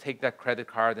have to take that credit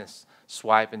card and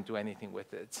swipe and do anything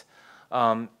with it.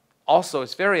 Also,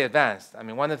 it's very advanced. I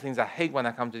mean, one of the things I hate when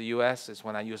I come to the US is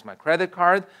when I use my credit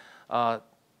card.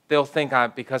 They'll think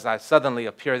because I suddenly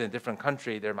appeared in a different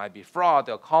country, there might be fraud.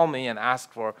 They'll call me and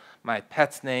ask for my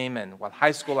pet's name and what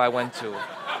high school I went to,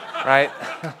 right?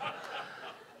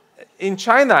 In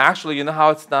China, actually, you know how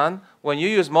it's done? When you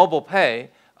use mobile pay,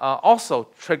 also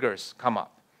triggers come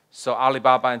up. So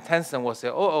Alibaba and Tencent will say,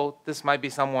 oh, this might be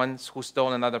someone who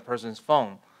stole another person's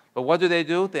phone. But what do?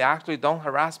 They actually don't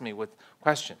harass me with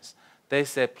questions. They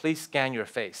say, please scan your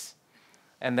face.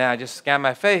 And then I just scan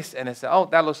my face, and they say, oh,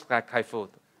 that looks like Kai-Fu.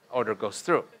 Order goes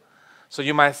through. So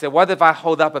you might say, what if I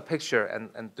hold up a picture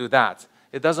and do that?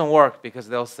 It doesn't work because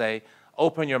they'll say,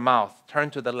 open your mouth, turn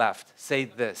to the left, say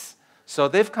this. So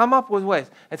they've come up with ways.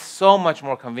 It's so much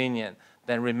more convenient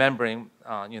than remembering,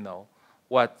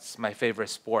 what's my favorite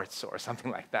sports or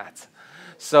something like that.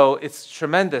 So it's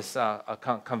tremendous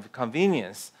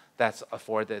convenience that's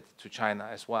afforded to China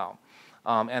as well.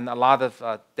 And a lot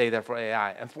of data for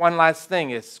AI. And one last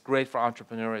thing, it's great for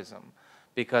entrepreneurism.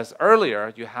 Because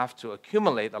earlier, you have to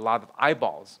accumulate a lot of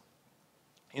eyeballs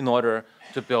in order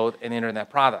to build an internet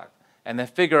product. And then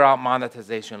figure out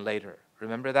monetization later.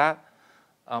 Remember that?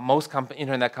 Most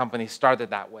internet companies started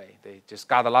that way. They just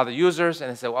got a lot of users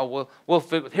and they said, well,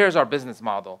 here's our business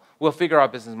model. We'll figure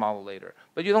out business model later.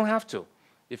 But you don't have to.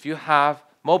 If you have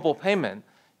mobile payment,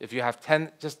 If you have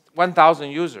just 1,000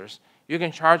 users, you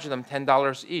can charge them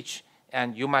 $10 each,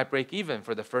 and you might break even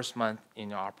for the first month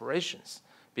in your operations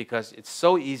because it's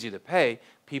so easy to pay,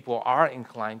 people are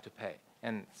inclined to pay.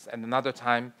 And another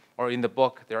time, or in the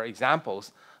book, there are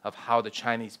examples of how the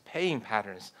Chinese paying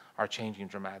patterns are changing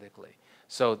dramatically.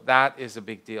 So that is a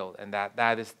big deal, and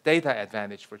that is data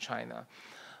advantage for China.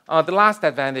 The last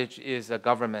advantage is a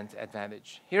government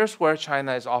advantage. Here's where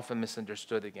China is often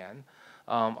misunderstood again.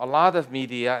 A lot of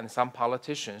media and some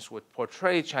politicians would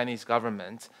portray Chinese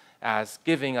government as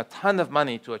giving a ton of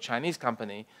money to a Chinese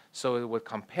company so it would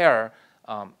compare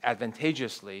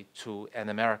advantageously to an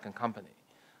American company.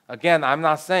 Again, I'm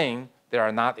not saying there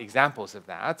are not examples of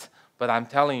that, but I'm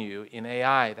telling you, in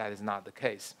AI, that is not the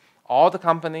case. All the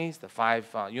companies, the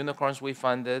 5 unicorns we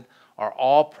funded, are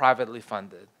all privately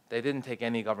funded. They didn't take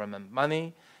any government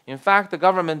money. In fact, the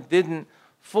government didn't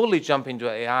fully jump into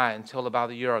AI until about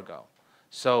a year ago.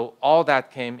 So all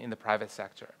that came in the private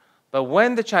sector. But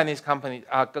when the Chinese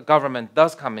government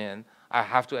does come in, I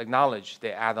have to acknowledge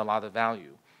they add a lot of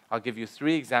value. I'll give you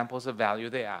 3 examples of value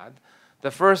they add.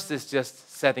 The first is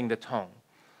just setting the tone.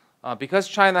 Because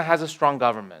China has a strong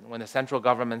government, when the central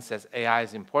government says AI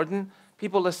is important,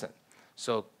 people listen.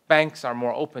 So banks are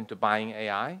more open to buying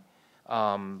AI.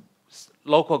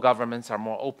 Local governments are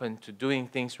more open to doing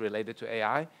things related to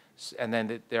AI. And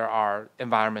then there are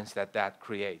environments that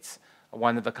creates.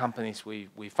 One of the companies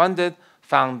we funded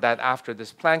found that after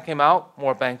this plan came out,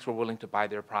 more banks were willing to buy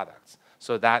their products.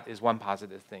 So that is one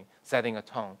positive thing, setting a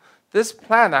tone. This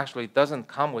plan actually doesn't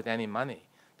come with any money.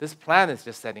 This plan is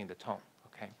just setting the tone.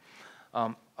 Okay?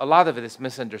 A lot of it is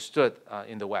misunderstood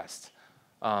in the West.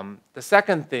 The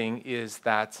second thing is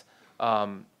that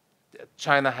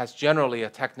China has generally a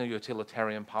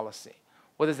techno-utilitarian policy.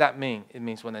 What does that mean? It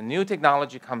means when a new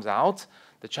technology comes out,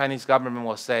 the Chinese government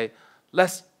will say,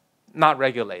 let's not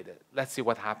regulate it. Let's see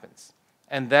what happens.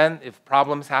 And then if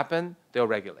problems happen, they'll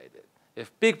regulate it.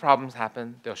 If big problems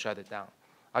happen, they'll shut it down.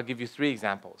 I'll give you 3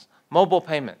 examples. Mobile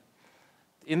payment.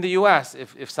 In the US,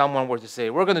 if someone were to say,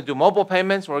 we're going to do mobile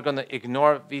payments, we're going to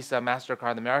ignore Visa,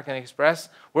 MasterCard, American Express,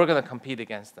 we're going to compete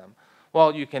against them.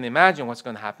 Well, you can imagine what's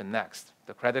going to happen next.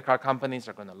 The credit card companies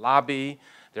are going to lobby.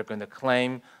 They're going to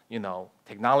claim,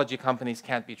 technology companies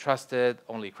can't be trusted.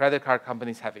 Only credit card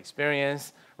companies have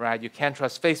experience, right? You can't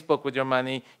trust Facebook with your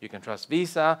money. You can trust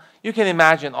Visa. You can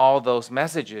imagine all those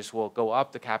messages will go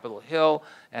up to Capitol Hill,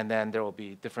 and then there will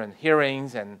be different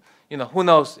hearings, and who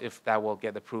knows if that will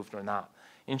get approved or not.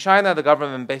 In China, the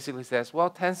government basically says, well,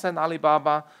 Tencent,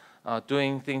 Alibaba,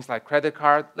 doing things like credit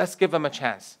card, let's give them a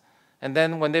chance. And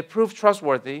then when they prove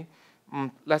trustworthy,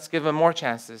 let's give them more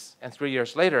chances. And 3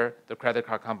 years later, the credit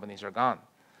card companies are gone.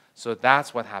 So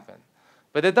that's what happened.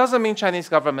 But it doesn't mean Chinese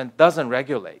government doesn't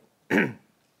regulate.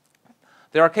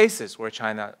 There are cases where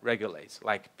China regulates,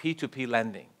 like P2P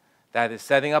lending. That is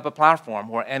setting up a platform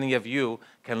where any of you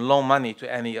can loan money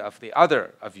to any of the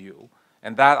other of you.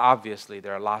 And that, obviously,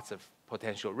 there are lots of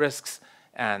potential risks.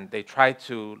 And they tried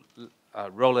to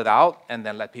roll it out and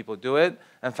then let people do it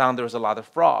and found there was a lot of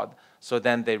fraud. So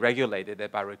then they regulated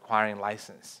it by requiring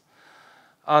license.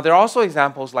 There are also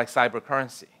examples like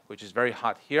cybercurrency, which is very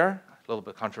hot here, a little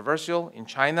bit controversial. In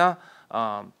China,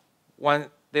 when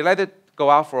they let it go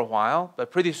out for a while,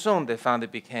 but pretty soon they found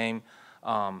it became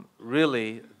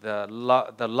really the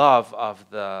love of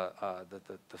the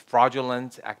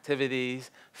fraudulent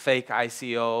activities, fake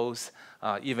ICOs,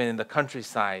 even in the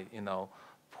countryside,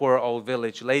 poor old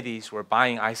village ladies were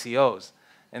buying ICOs.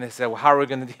 And they said, well, how are we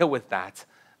going to deal with that?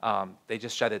 They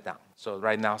just shut it down. So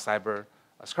right now,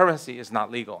 cybercurrency is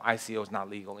not legal. ICO is not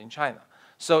legal in China.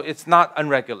 So it's not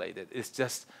unregulated. It's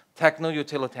just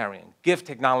techno-utilitarian. Give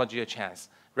technology a chance.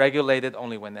 Regulate it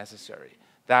only when necessary.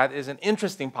 That is an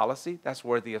interesting policy. That's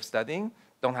worthy of studying.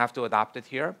 Don't have to adopt it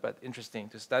here, but interesting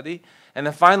to study. And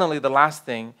then finally, the last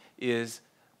thing is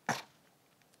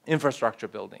infrastructure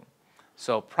building.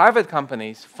 So private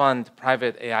companies fund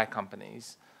private AI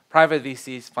companies. Private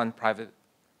VCs fund private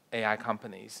AI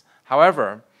companies.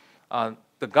 However,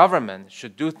 the government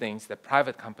should do things that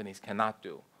private companies cannot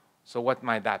do. So what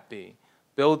might that be?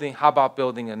 How about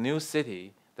building a new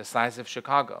city the size of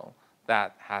Chicago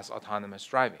that has autonomous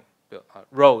driving,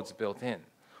 roads built in?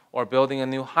 Or building a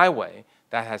new highway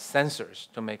that has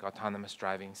sensors to make autonomous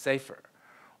driving safer?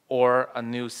 Or a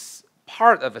new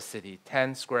part of a city,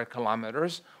 10 square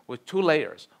kilometers, with 2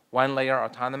 layers. 1 layer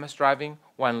autonomous driving,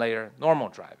 1 layer normal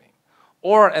driving.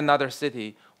 Or another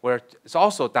city where it's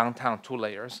also downtown, 2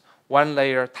 layers. 1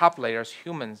 layer, top layer is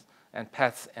humans and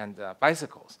pets and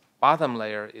bicycles. Bottom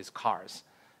layer is cars.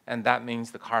 And that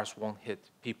means the cars won't hit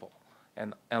people.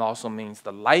 And also means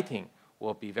the lighting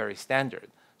will be very standard.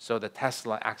 so the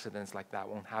Tesla accidents like that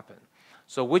won't happen.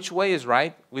 So which way is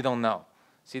right? We don't know.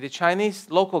 See, the Chinese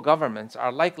local governments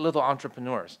are like little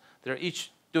entrepreneurs. They're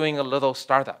each doing a little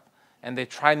startup, and they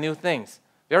try new things.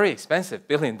 Very expensive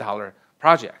billion-dollar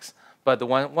projects. But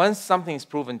once something is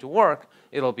proven to work,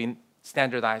 it'll be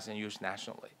standardized and used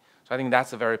nationally. So I think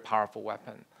that's a very powerful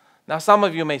weapon. Now, some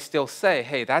of you may still say,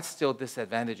 hey, that's still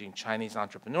disadvantaging Chinese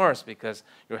entrepreneurs because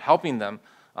you're helping them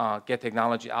get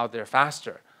technology out there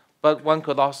faster. But one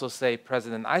could also say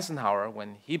President Eisenhower,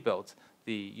 when he built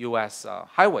the US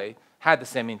highway, had the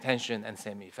same intention and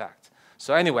same effect.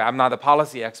 So anyway, I'm not a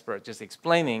policy expert, just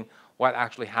explaining what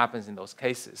actually happens in those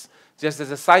cases. Just as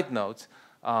a side note,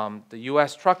 the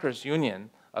US Truckers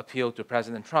Union appealed to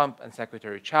President Trump and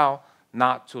Secretary Chow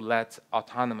not to let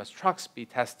autonomous trucks be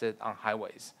tested on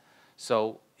highways.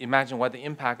 So imagine what the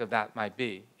impact of that might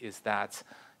be, is that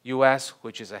US,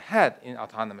 which is ahead in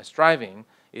autonomous driving,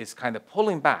 is kind of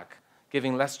pulling back,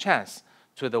 giving less chance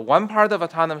to the one part of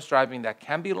autonomous driving that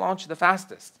can be launched the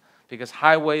fastest, because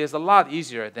highway is a lot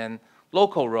easier than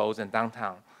local roads and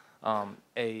downtown.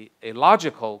 A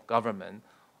logical government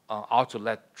ought to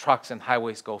let trucks and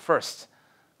highways go first.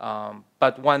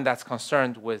 But one that's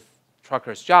concerned with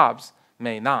truckers' jobs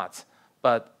may not.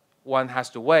 But one has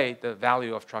to weigh the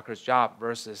value of truckers' job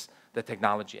versus the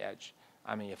technology edge.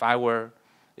 I mean, if I were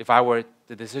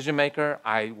the decision maker,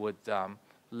 I would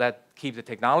keep the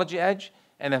technology edge,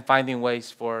 and then finding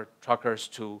ways for truckers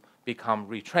to become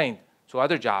retrained to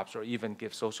other jobs, or even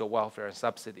give social welfare and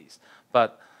subsidies.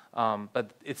 But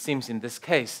it seems in this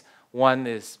case, one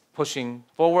is pushing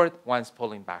forward, one's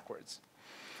pulling backwards.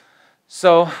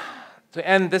 So to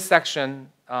end this section,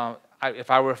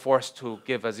 if I were forced to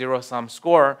give a zero-sum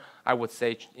score, I would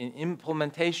say in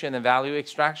implementation and value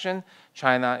extraction,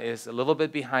 China is a little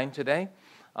bit behind today.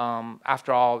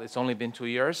 After all, it's only been 2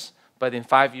 years. But in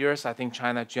 5 years, I think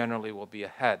China generally will be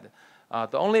ahead.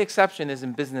 The only exception is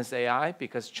in business AI,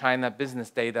 because China business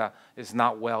data is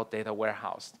not well data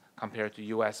warehoused compared to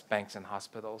US banks and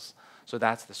hospitals. So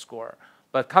that's the score.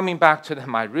 But coming back to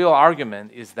my real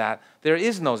argument is that there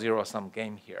is no zero-sum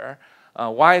game here.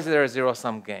 Why is there a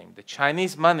zero-sum game? The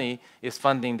Chinese money is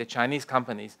funding the Chinese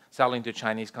companies selling to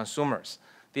Chinese consumers.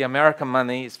 The American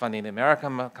money is funding the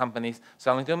American companies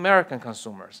selling to American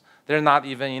consumers. They're not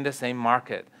even in the same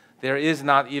market. There is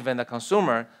not even a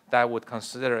consumer that would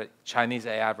consider Chinese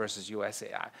AI versus US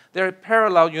AI. They're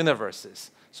parallel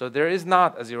universes. So there is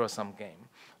not a zero-sum game.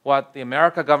 What the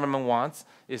American government wants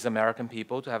is American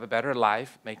people to have a better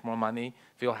life, make more money,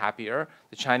 feel happier.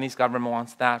 The Chinese government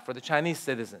wants that for the Chinese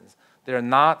citizens. They're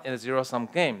not in a zero-sum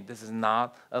game. This is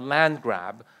not a land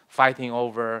grab fighting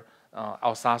over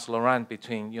Alsace-Lorraine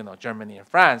between Germany and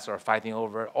France, or fighting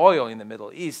over oil in the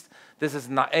Middle East. This is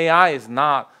not, AI is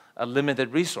not a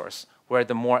limited resource where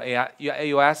the more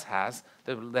US has,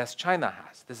 the less China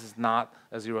has. This is not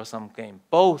a zero-sum game.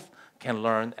 Both can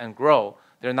learn and grow.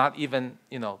 They're not even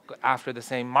after the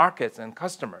same markets and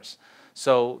customers.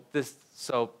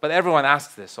 But everyone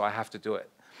asks this, so I have to do it.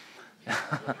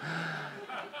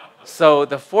 So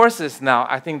the forces now,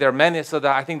 I think there are many. So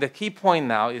I think the key point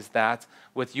now is that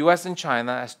with US and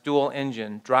China as dual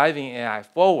engine driving AI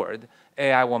forward,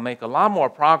 AI will make a lot more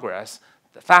progress,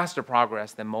 faster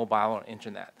progress than mobile or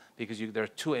internet, because there are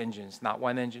two engines, not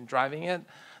one engine driving it.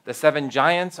 The 7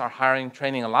 giants are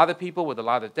training a lot of people with a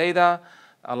lot of data.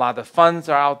 A lot of funds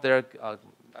are out there.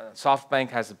 SoftBank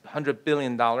has $100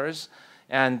 billion.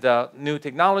 And new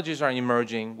technologies are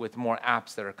emerging with more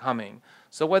apps that are coming.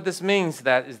 So what this means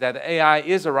is that AI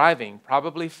is arriving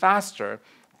probably faster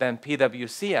than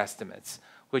PwC estimates,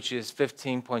 which is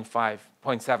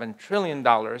 $15.7 trillion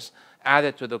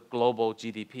added to the global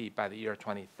GDP by the year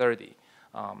 2030.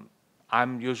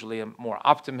 I'm usually a more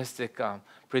optimistic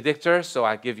predictor, so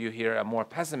I give you here a more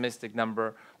pessimistic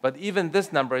number. But even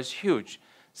this number is huge.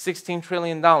 $16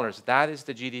 trillion, that is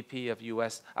the GDP of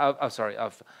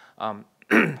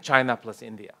China plus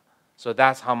India. So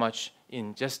that's how much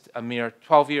in just a mere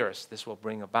 12 years this will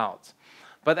bring about.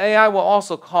 But AI will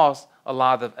also cause a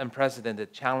lot of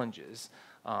unprecedented challenges.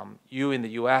 You in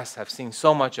the US have seen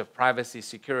so much of privacy,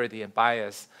 security, and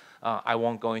bias. I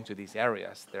won't go into these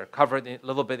areas. They're covered a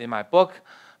little bit in my book,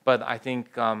 but I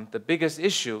think the biggest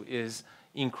issue is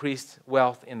increased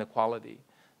wealth inequality.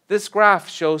 This graph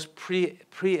shows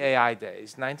pre-AI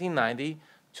days, 1990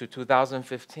 to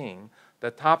 2015,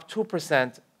 the top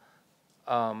 2%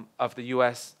 of the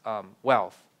US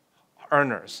wealth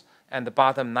earners, and the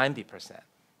bottom 90%,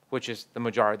 which is the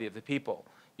majority of the people.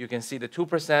 You can see the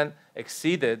 2%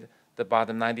 exceeded the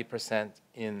bottom 90%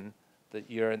 in the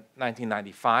year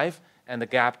 1995, and the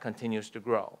gap continues to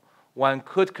grow. One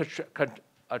could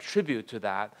attribute to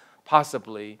that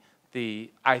possibly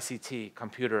the ICT,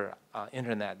 computer,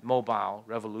 internet, mobile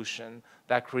revolution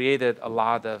that created a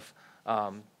lot of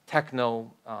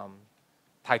techno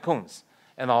tycoons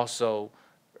and also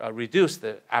reduced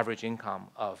the average income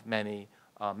of many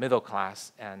middle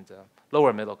class and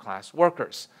lower middle class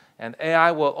workers. And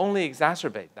AI will only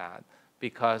exacerbate that,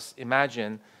 because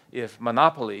imagine if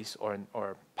monopolies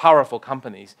or powerful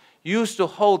companies used to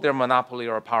hold their monopoly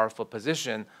or powerful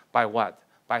position by what?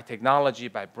 By technology,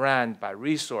 by brand, by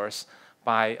resource,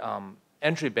 by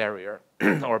entry barrier,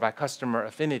 or by customer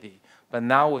affinity. But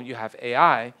now when you have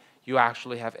AI, you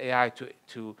actually have AI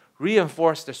to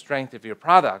reinforce the strength of your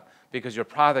product, because your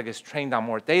product is trained on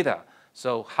more data.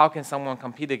 So how can someone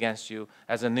compete against you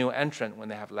as a new entrant when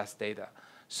they have less data?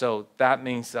 So that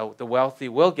means the wealthy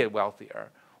will get wealthier.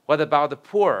 What about the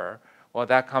poor? Well,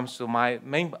 that comes to my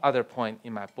main other point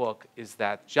in my book, is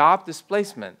that job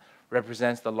displacement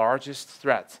represents the largest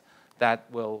threat that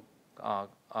will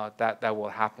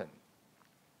happen.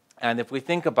 And if we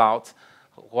think about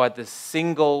what the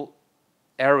single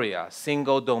area,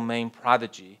 single domain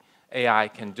prodigy AI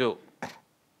can do,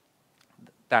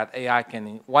 that AI can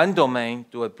in one domain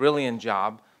do a brilliant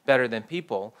job better than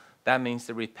people, that means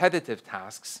the repetitive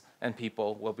tasks and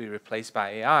people will be replaced by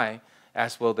AI,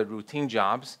 as will the routine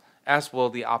jobs, as will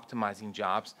the optimizing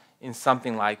jobs in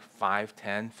something like 5,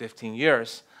 10, 15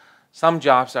 years. Some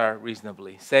jobs are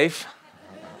reasonably safe.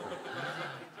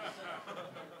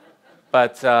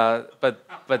 But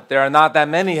there are not that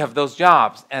many of those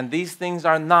jobs. And these things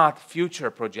are not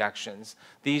future projections.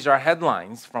 These are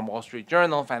headlines from Wall Street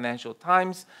Journal, Financial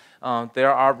Times.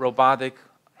 There are robotic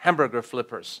hamburger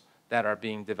flippers that are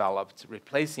being developed,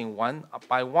 replacing one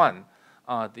by one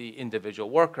the individual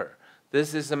worker.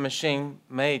 This is a machine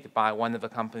made by one of the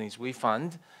companies we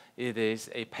fund. It is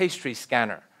a pastry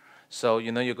scanner. So,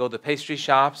 you go to pastry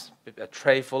shops, a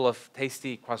tray full of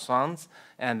tasty croissants,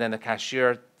 and then the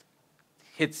cashier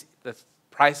hits the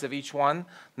price of each one.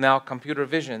 Now computer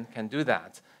vision can do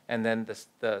that. And then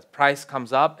the price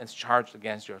comes up and it's charged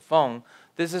against your phone.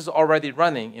 This is already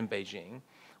running in Beijing.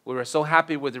 We were so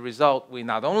happy with the result, we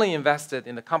not only invested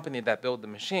in the company that built the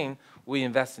machine, we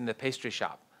invested in the pastry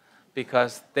shop,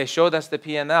 because they showed us the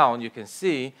P&L, and you can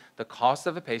see the cost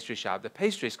of a pastry shop. The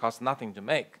pastries cost nothing to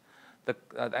make,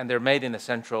 and they're made in the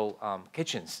central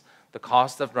kitchens. The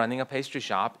cost of running a pastry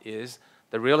shop is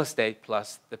the real estate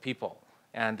plus the people,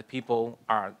 and the people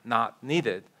are not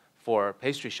needed for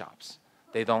pastry shops.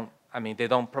 They don't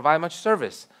provide much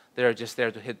service. They're just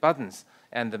there to hit buttons,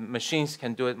 and the machines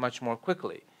can do it much more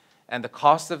quickly. And the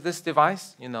cost of this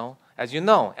device, as you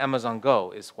know, Amazon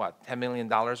Go is what, $10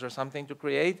 million or something to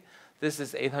create? This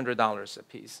is $800 a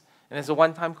piece. And it's a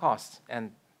one-time cost,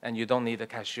 and you don't need a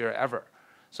cashier ever.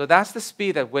 So that's the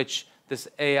speed at which this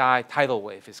AI tidal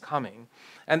wave is coming.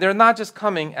 And they're not just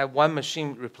coming at one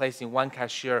machine replacing one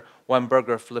cashier, one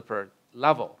burger flipper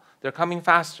level. They're coming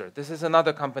faster. This is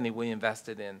another company we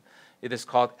invested in. It is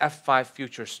called F5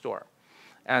 Future Store.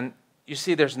 And you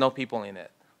see there's no people in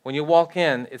it. When you walk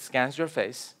in, it scans your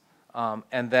face,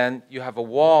 and then you have a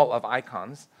wall of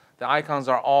icons. The icons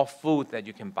are all food that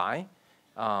you can buy,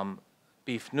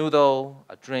 beef noodle,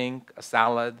 a drink, a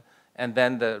salad, and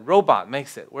then the robot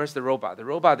makes it. Where's the robot? The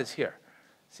robot is here.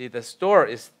 See, the store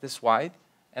is this wide,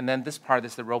 and then this part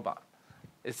is the robot.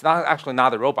 It's actually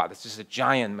not a robot. It's just a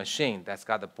giant machine that's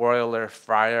got a broiler,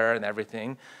 fryer, and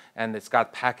everything, and it's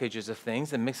got packages of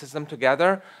things and mixes them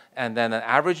together, and then an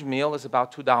average meal is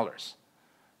about $2.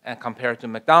 And compared to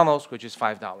McDonald's, which is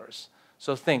 $5.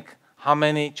 So think, how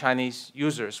many Chinese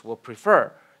users will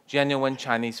prefer genuine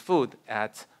Chinese food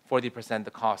at 40%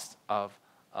 the cost of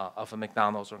a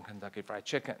McDonald's or Kentucky Fried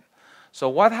Chicken? So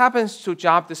what happens to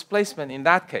job displacement in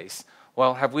that case?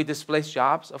 Well, have we displaced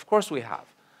jobs? Of course we have.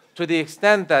 To the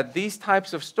extent that these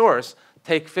types of stores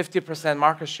take 50%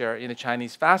 market share in the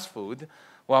Chinese fast food,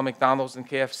 well, McDonald's and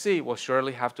KFC will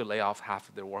surely have to lay off half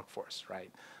of their workforce,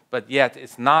 right? But yet,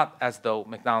 it's not as though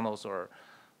McDonald's or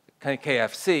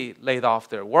KFC laid off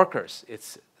their workers.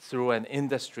 It's through an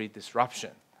industry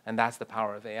disruption, and that's the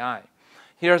power of AI.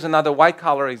 Here's another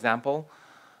white-collar example.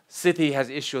 Citi has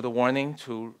issued a warning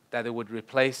that it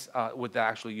would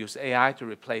actually use AI to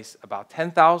replace about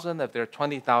 10,000 of their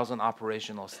 20,000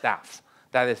 operational staff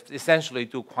that essentially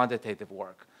do quantitative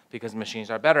work because machines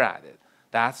are better at it.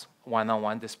 That's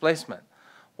one-on-one displacement.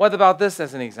 What about this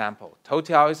as an example?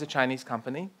 Toutiao is a Chinese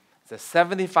company. It's a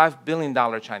 $75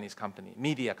 billion Chinese company,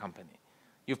 media company.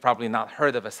 You've probably not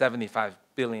heard of a $75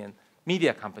 billion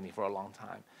media company for a long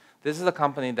time. This is a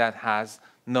company that has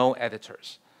no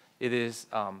editors. It is,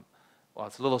 well,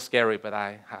 it's a little scary, but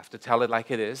I have to tell it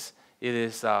like it is. It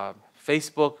is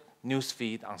Facebook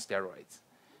newsfeed on steroids.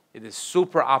 It is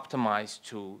super optimized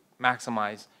to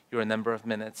maximize your number of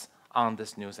minutes on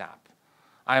this news app.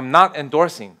 I am not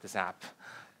endorsing this app,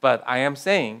 but I am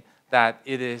saying that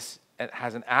it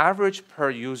has an average per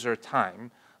user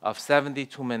time of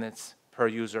 72 minutes per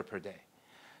user per day.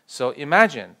 So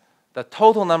imagine the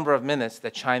total number of minutes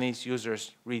that Chinese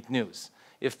users read news.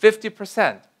 If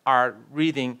 50% are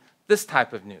reading this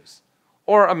type of news,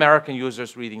 or American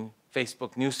users reading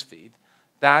Facebook newsfeed,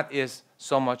 that is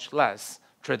so much less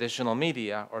traditional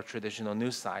media or traditional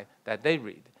news site that they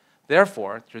read.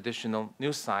 Therefore, traditional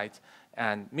news sites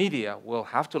and media will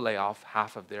have to lay off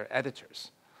half of their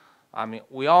editors. I mean,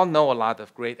 we all know a lot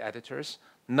of great editors.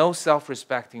 No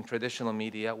self-respecting traditional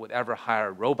media would ever hire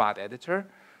a robot editor.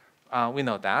 We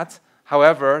know that.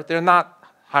 However, they're not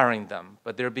hiring them,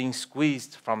 but they're being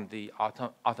squeezed from the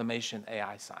automation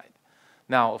AI side.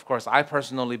 Now, of course, I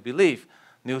personally believe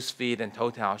Newsfeed and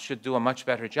Total should do a much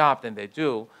better job than they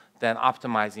do than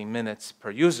optimizing minutes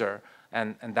per user,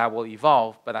 and that will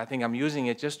evolve. But I think I'm using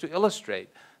it just to illustrate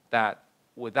that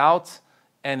without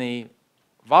any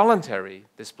voluntary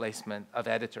displacement of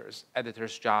editors,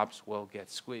 editors' jobs will get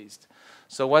squeezed.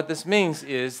 So what this means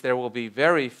is there will be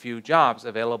very few jobs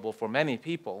available for many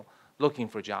people looking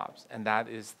for jobs, and that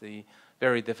is the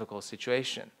very difficult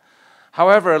situation.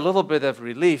 However, a little bit of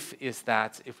relief is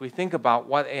that if we think about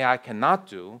what AI cannot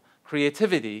do,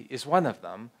 creativity is one of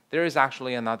them. There is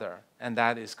actually another, and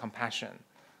that is compassion.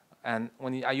 And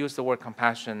when I use the word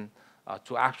compassion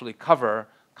to actually cover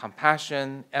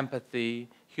compassion, empathy,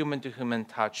 human-to-human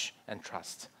touch, and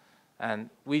trust. And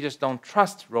we just don't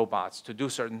trust robots to do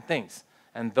certain things.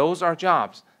 And those are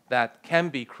jobs that can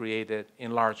be created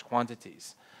in large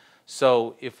quantities.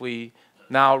 So if we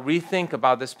now rethink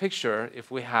about this picture, if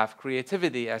we have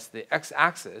creativity as the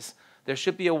x-axis, there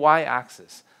should be a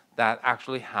y-axis that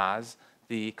actually has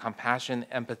the compassion,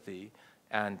 empathy,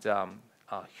 and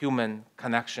human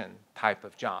connection type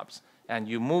of jobs. And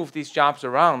you move these jobs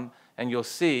around, and you'll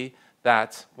see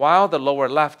that while the lower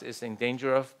left is in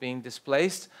danger of being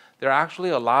displaced, there are actually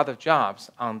a lot of jobs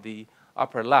on the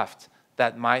upper left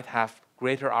that might have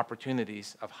greater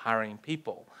opportunities of hiring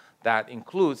people. That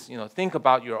includes, think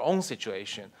about your own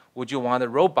situation. Would you want a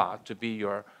robot to be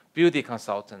your beauty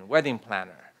consultant, wedding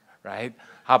planner, right?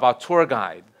 How about tour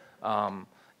guide,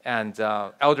 and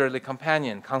elderly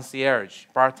companion, concierge,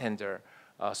 bartender,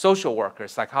 social worker,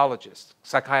 psychologist,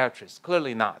 psychiatrist?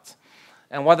 Clearly not.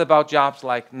 And what about jobs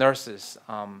like nurses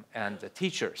and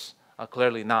teachers?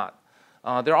 Clearly not.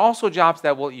 There are also jobs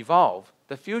that will evolve.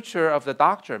 The future of the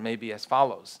doctor may be as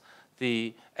follows.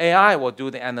 The AI will do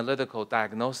the analytical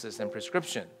diagnosis and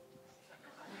prescription.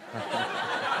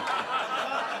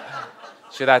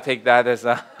 Should I take that as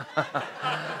a...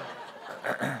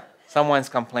 Someone's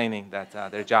complaining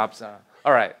that their jobs are...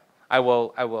 All right, I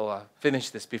will finish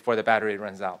this before the battery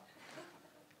runs out.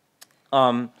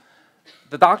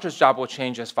 The doctor's job will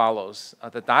change as follows.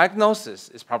 The diagnosis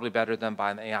is probably better done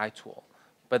by an AI tool.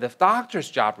 But if doctor's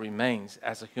job remains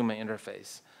as a human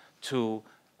interface to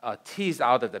tease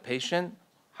out of the patient,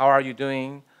 how are you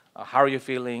doing? How are you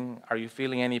feeling? Are you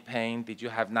feeling any pain? Did you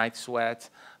have night sweat?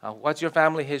 What's your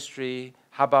family history?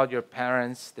 How about your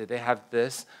parents? Did they have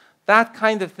this? That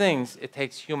kind of things, it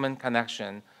takes human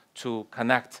connection to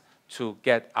connect, to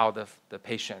get out of the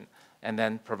patient, and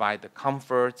then provide the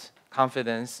comfort,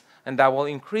 confidence, and that will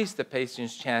increase the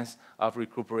patient's chance of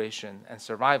recuperation and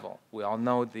survival. We all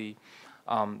know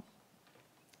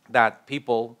that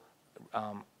people,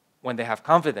 when they have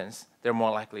confidence, they're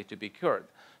more likely to be cured.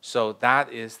 So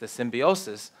that is the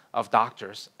symbiosis of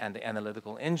doctors and the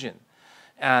analytical engine.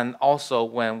 And also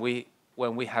when we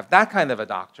have that kind of a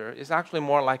doctor, it's actually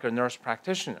more like a nurse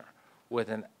practitioner with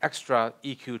an extra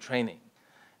EQ training.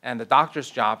 And the doctor's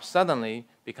job suddenly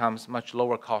becomes much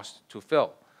lower cost to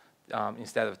fill.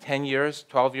 Instead of 10 years,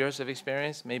 12 years of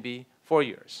experience, maybe 4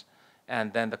 years.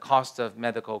 And then the cost of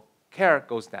medical care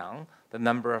goes down, the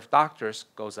number of doctors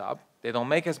goes up. They don't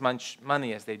make as much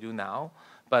money as they do now,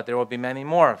 but there will be many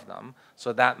more of them.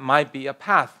 So that might be a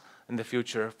path in the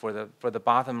future for the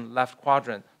bottom left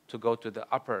quadrant to go to the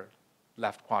upper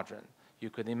left quadrant. You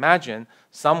could imagine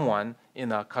someone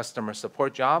in a customer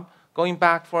support job going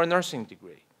back for a nursing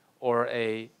degree or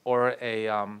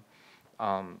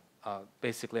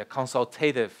basically a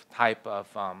consultative type of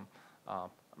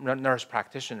nurse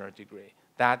practitioner degree.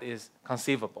 That is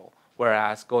conceivable,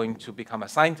 whereas going to become a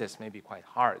scientist may be quite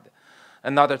hard.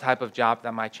 Another type of job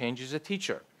that might change is a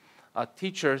teacher. A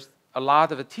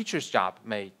lot of a teacher's job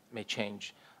may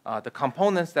change. The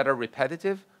components that are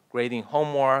repetitive, grading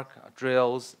homework,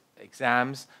 drills,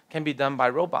 exams, can be done by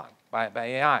robot, by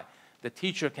AI. The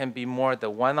teacher can be more the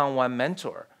one-on-one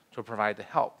mentor to provide the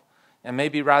help. And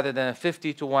maybe rather than a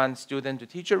 50-to-1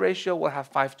 student-to-teacher ratio, we'll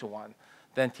have 5-to-1.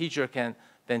 Then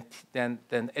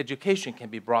then education can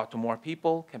be brought to more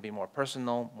people, can be more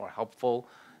personal, more helpful,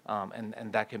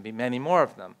 and that can be many more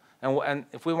of them. And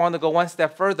if we want to go one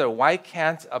step further, why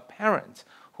can't a parent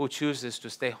who chooses to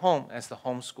stay home as the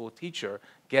homeschool teacher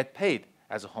get paid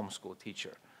as a homeschool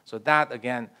teacher? So that,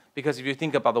 again, because if you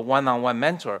think about the one-on-one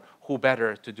mentor, who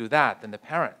better to do that than the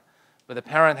parent? But the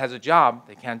parent has a job,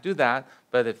 they can't do that.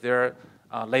 But if they're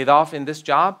laid off in this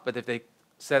job, but if they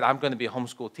said, I'm going to be a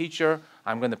homeschool teacher,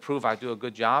 I'm going to prove I do a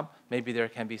good job, maybe there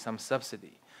can be some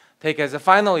subsidy. Take as a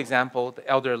final example, the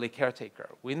elderly caretaker.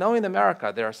 We know in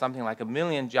America there are something like 1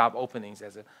 million job openings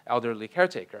as an elderly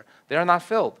caretaker. They are not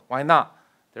filled. Why not?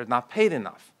 They're not paid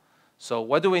enough. So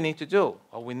what do we need to do?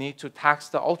 Well, we need to tax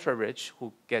the ultra-rich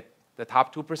who get the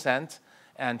top 2%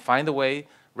 and find a way,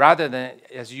 rather than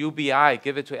as UBI,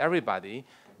 give it to everybody,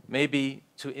 maybe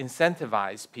to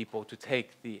incentivize people to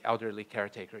take the elderly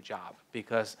caretaker job.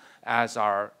 Because as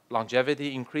our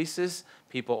longevity increases,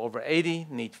 people over 80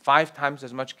 need 5 times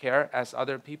as much care as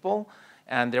other people.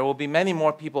 And there will be many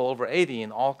more people over 80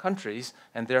 in all countries,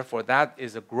 and therefore that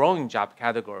is a growing job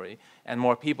category. And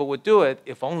more people would do it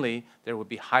if only there would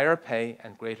be higher pay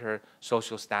and greater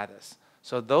social status.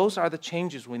 So those are the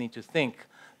changes we need to think,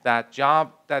 that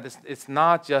it's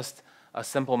not just a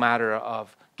simple matter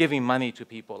of giving money to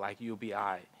people like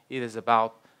UBI. It is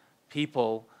about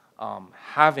people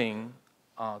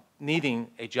needing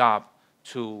a job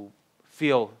to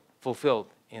feel fulfilled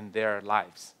in their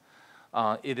lives.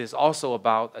 It is also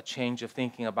about a change of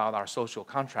thinking about our social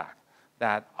contract,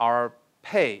 that our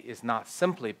pay is not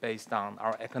simply based on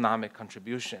our economic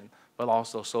contribution, but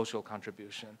also social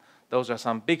contribution. Those are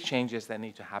some big changes that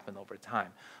need to happen over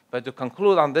time. But to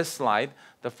conclude on this slide,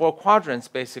 the 4 quadrants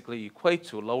basically equate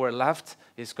to lower left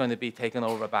is going to be taken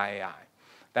over by AI.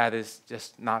 That is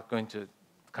just not going to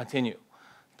continue.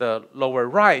 The lower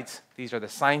right, these are the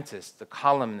scientists, the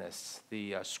columnists,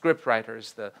 the script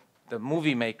writers, the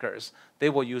movie makers. They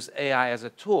will use AI as a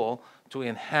tool to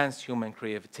enhance human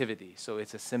creativity. So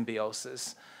it's a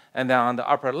symbiosis. And then on the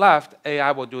upper left,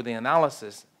 AI will do the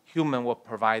analysis. Human will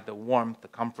provide the warmth, the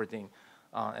comforting.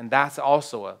 And that's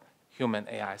also a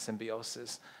human-AI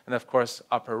symbiosis. And of course,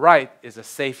 upper right is a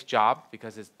safe job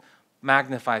because it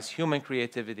magnifies human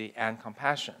creativity and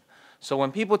compassion. So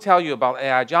when people tell you about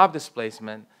AI job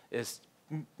displacement is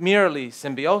merely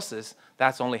symbiosis,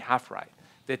 that's only half right.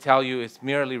 They tell you it's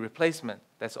merely replacement,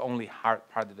 that's only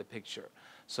part of the picture.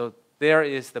 So there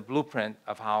is the blueprint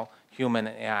of how human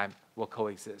and AI will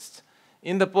coexist.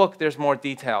 In the book, there's more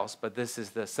details, but this is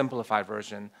the simplified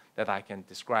version that I can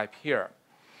describe here.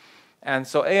 And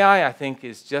so AI, I think,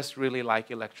 is just really like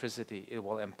electricity. It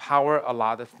will empower a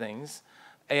lot of things.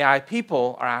 AI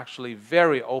people are actually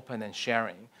very open and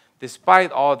sharing.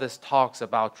 Despite all this talks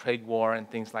about trade war and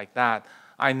things like that,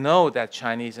 I know that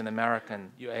Chinese and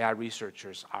American AI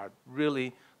researchers are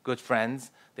really good friends.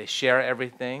 They share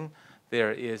everything.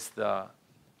 There is the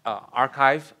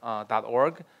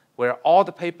archive.org, where all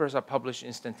the papers are published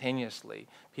instantaneously.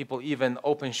 People even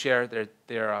open share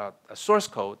their source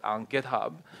code on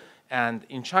GitHub. And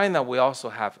in China, we also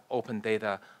have open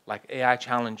data like AI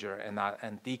Challenger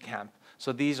and DCamp.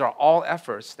 So these are all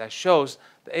efforts that shows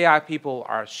the AI people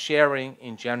are sharing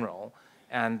in general,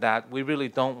 and that we really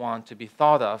don't want to be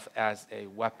thought of as a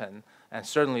weapon, and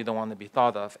certainly don't want to be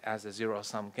thought of as a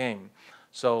zero-sum game.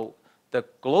 So the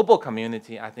global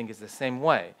community, I think, is the same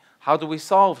way. How do we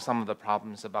solve some of the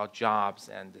problems about jobs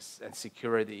and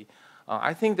security?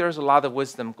 I think there's a lot of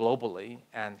wisdom globally,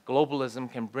 and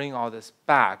globalism can bring all this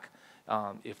back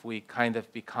if we kind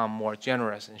of become more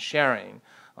generous in sharing.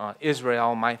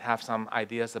 Israel might have some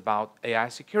ideas about AI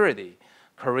security.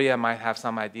 Korea might have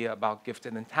some idea about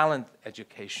gifted and talent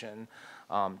education.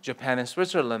 Japan and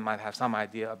Switzerland might have some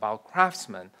idea about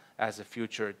craftsmen as a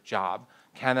future job.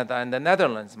 Canada and the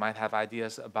Netherlands might have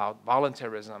ideas about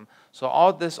volunteerism. So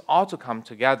all this ought to come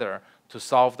together to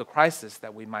solve the crisis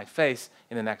that we might face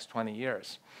in the next 20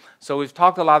 years. So we've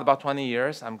talked a lot about 20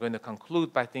 years. I'm going to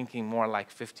conclude by thinking more like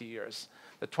 50 years.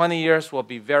 The 20 years will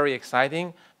be very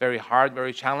exciting, very hard,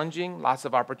 very challenging, lots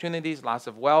of opportunities, lots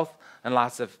of wealth, and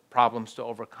lots of problems to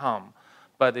overcome.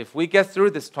 But if we get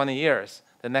through this 20 years,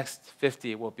 the next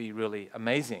 50 will be really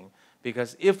amazing.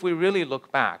 Because if we really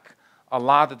look back, a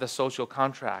lot of the social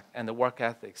contract and the work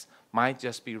ethics might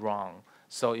just be wrong.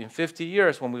 So in 50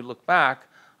 years, when we look back,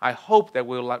 I hope that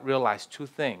we'll realize 2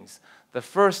 things. The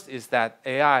first is that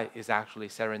AI is actually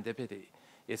serendipity.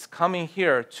 It's coming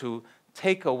here to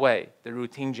take away the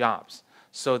routine jobs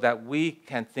so that we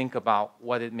can think about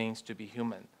what it means to be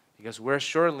human. because we're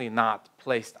surely not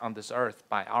placed on this earth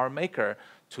by our maker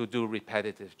to do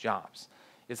repetitive jobs.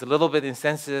 It's a little bit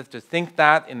insensitive to think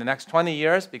that in the next 20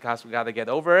 years because we got to get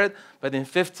over it, but in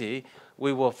 50,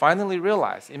 we will finally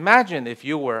realize, imagine if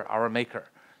you were our maker.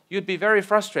 You'd be very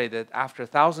frustrated after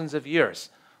thousands of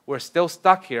years. We're still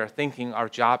stuck here thinking our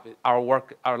job, our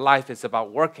work, our life is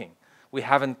about working. We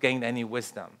haven't gained any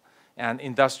wisdom. And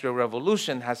Industrial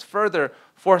Revolution has further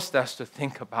forced us to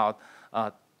think about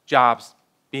jobs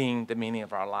being the meaning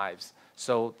of our lives.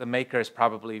 So the maker is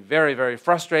probably very, very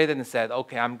frustrated and said,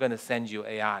 okay, I'm going to send you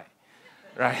AI,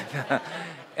 right?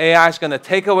 AI is going to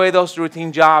take away those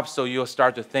routine jobs, so you'll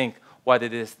start to think what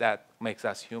it is that makes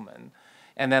us human.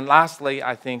 And then lastly,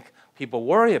 I think people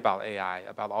worry about AI,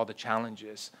 about all the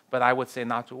challenges, but I would say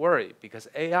not to worry, because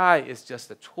AI is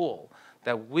just a tool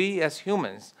that we as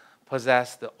humans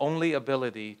possess the only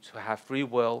ability to have free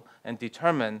will and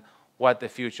determine what the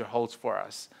future holds for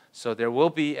us. So there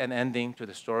will be an ending to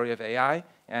the story of AI,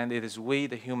 and it is we,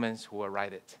 the humans, who will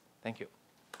write it. Thank you.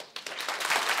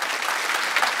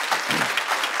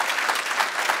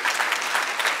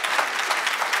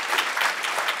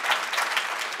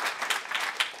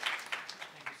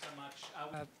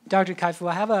 Dr. Kai-Fu,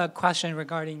 I have a question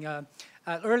regarding,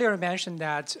 earlier mentioned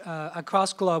that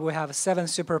across globe we have 7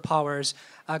 superpowers,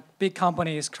 big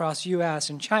companies across US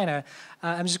and China.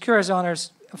 I'm just curious,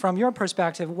 Honors, from your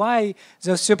perspective, why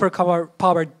those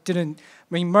superpower didn't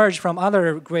emerge from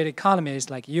other great economies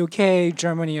like UK,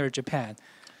 Germany, or Japan?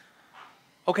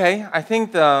 Okay, I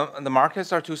think the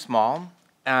markets are too small,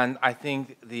 and I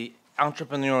think the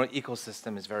entrepreneurial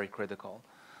ecosystem is very critical.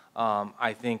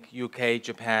 I think UK,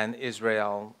 Japan,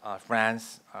 Israel,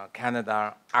 France,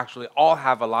 Canada actually all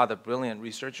have a lot of brilliant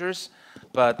researchers,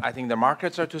 but I think the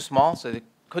markets are too small, so they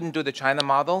couldn't do the China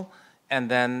model, and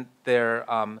then their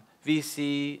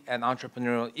VC and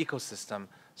entrepreneurial ecosystem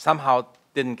somehow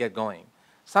didn't get going.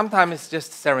 Sometimes it's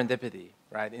just serendipity,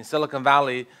 right? In Silicon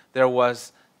Valley, there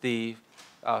was the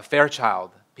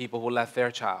Fairchild, people who left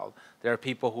Fairchild. There are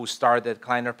people who started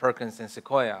Kleiner Perkins and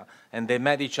Sequoia, and they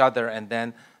met each other, and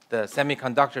then the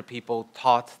semiconductor people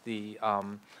taught the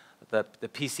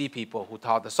PC people, who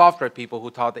taught the software people, who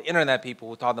taught the internet people,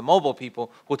 who taught the mobile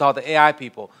people, who taught the AI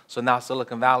people. So now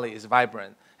Silicon Valley is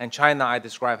vibrant. And China, I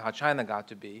describe how China got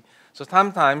to be. So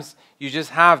sometimes you just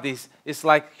have these, it's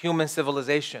like human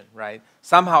civilization, right?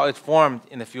 Somehow it formed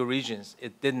in a few regions.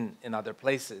 It didn't in other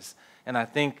places. And I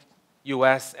think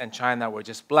US and China were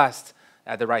just blessed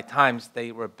at the right times.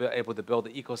 They were able to build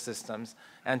the ecosystems.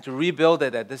 And to rebuild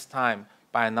it at this time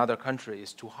by another country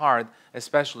is too hard,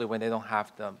 especially when they don't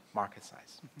have the market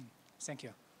size. Mm-hmm. Thank you.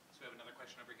 So we have another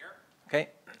question over here. Okay.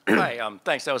 Hi,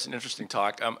 thanks. That was an interesting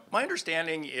talk. My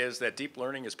understanding is that deep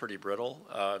learning is pretty brittle.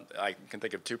 I can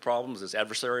think of 2 problems as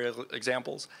adversarial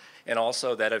examples, and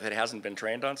also that if it hasn't been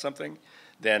trained on something,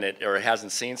 then it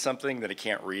hasn't seen something, then it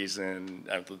can't reason.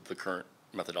 The current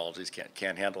methodologies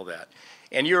can't handle that.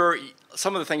 And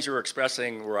some of the things you were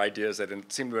expressing were ideas that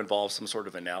seem to involve some sort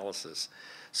of analysis.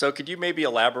 So could you maybe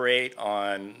elaborate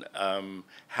on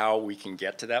how we can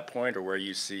get to that point, or where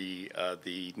you see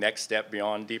the next step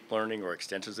beyond deep learning or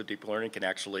extensions of deep learning can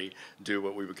actually do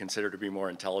what we would consider to be more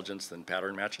intelligence than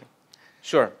pattern matching?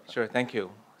 Sure, thank you.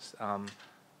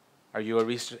 Are you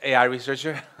a AI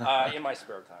researcher? In my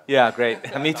spare time. Yeah,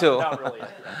 great. Me too. Not really.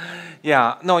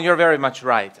 Yeah, no, you're very much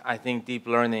right. I think deep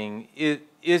learning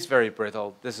is very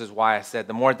brittle. This is why I said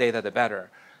the more data, the better.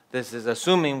 This is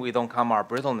assuming we don't come our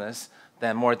brittleness,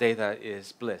 then more data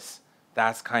is bliss.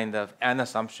 That's kind of an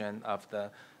assumption of the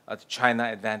China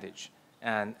advantage.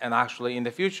 And actually, in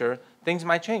the future, things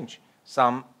might change.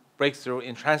 Some breakthrough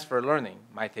in transfer learning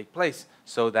might take place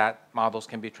so that models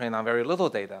can be trained on very little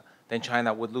data. Then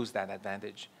China would lose that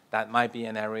advantage. That might be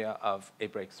an area of a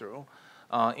breakthrough.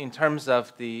 In terms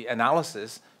of the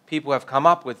analysis, people have come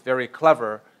up with very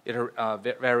clever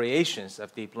variations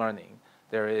of deep learning.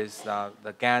 There is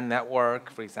the GAN network,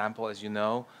 for example, as you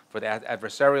know, for the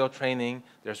adversarial training.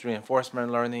 There's reinforcement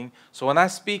learning. So when I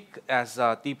speak as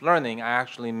deep learning, I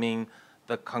actually mean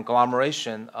the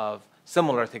conglomeration of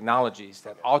similar technologies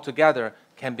that altogether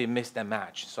can be mixed and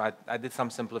matched. So I did some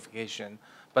simplification.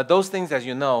 But those things, as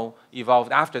you know,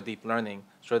 evolved after deep learning,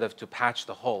 sort of to patch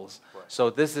the holes. Right. So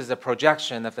this is a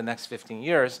projection of the next 15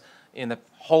 years in a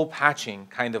hole patching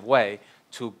kind of way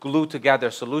to glue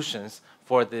together solutions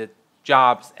for the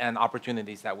jobs and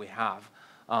opportunities that we have.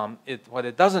 What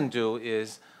it doesn't do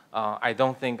is, I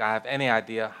don't think I have any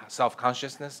idea how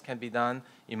self-consciousness can be done,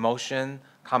 emotion,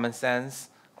 common sense,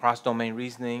 cross-domain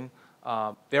reasoning,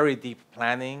 very deep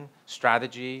planning,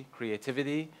 strategy,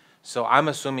 creativity. So I'm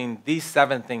assuming these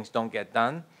 7 things don't get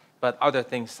done, but other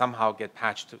things somehow get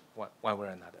patched to one way or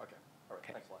another. Okay. All right.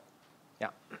 Okay. Thanks a lot.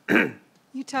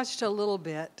 You touched a little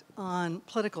bit on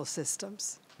political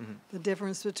systems, the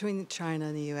difference between China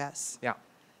and the U.S. Yeah.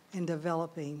 in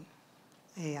developing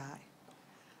AI.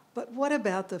 But what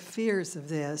about the fears of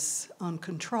this on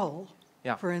control?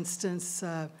 Yeah. For instance,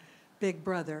 Big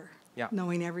Brother, Yeah.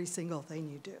 knowing every single thing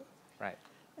you do. Right.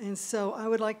 And so I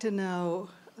would like to know,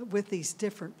 with these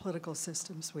different political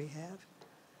systems we have,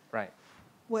 Right.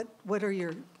 what are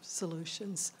your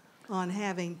solutions on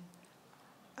having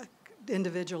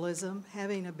individualism,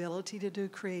 having ability to do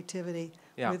creativity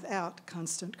without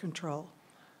constant control?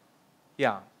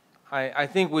 Yeah. I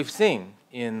think we've seen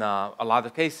in a lot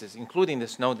of cases, including the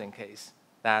Snowden case,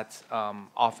 that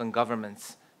often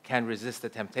governments can resist the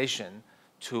temptation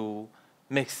to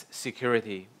mix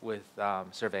security with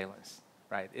surveillance,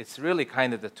 right? It's really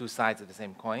kind of the two sides of the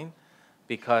same coin,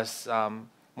 because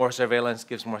more surveillance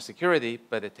gives more security,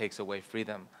 but it takes away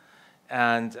freedom.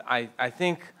 And I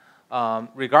think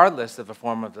regardless of the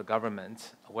form of the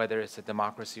government, whether it's a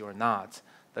democracy or not,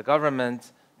 the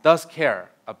government does care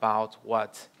about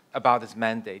its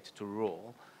mandate to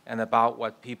rule and about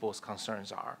what people's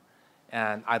concerns are.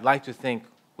 And I'd like to think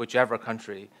whichever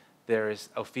country, there is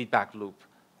a feedback loop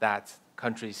that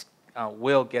countries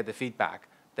will get the feedback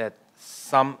that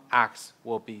some acts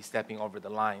will be stepping over the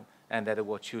line and that it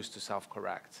will choose to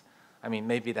self-correct. I mean,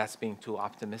 maybe that's being too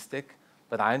optimistic,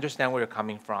 but I understand where you're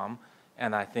coming from,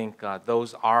 and I think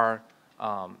those are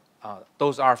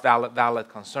valid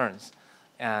concerns.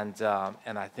 And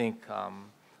I think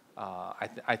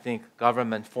I think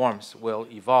government forms will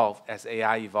evolve as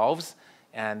AI evolves,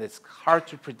 and it's hard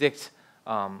to predict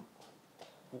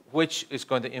which is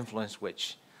going to influence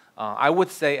which. I would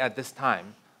say at this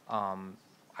time,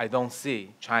 I don't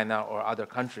see China or other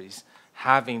countries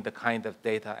having the kind of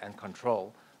data and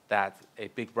control that a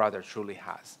big brother truly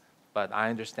has. But I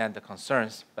understand the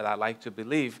concerns, but I like to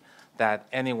believe that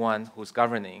anyone who's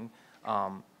governing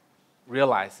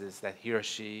realizes that he or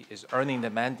she is earning the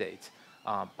mandate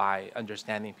by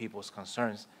understanding people's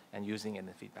concerns and using it in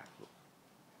the feedback loop.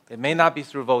 It may not be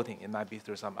through voting, it might be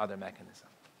through some other mechanism.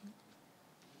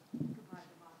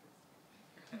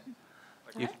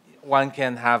 One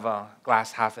can have a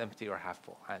glass half empty or half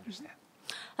full, I understand.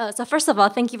 So first of all,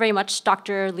 thank you very much,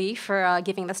 Dr. Lee, for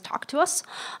giving this talk to us.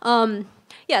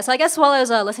 Yeah, so I guess while I was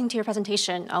listening to your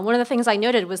presentation, one of the things I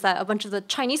noted was that a bunch of the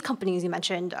Chinese companies you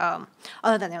mentioned,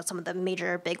 other than some of the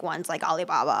major big ones like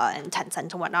Alibaba and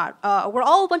Tencent and whatnot, were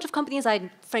all a bunch of companies I'd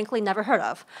frankly never heard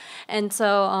of. And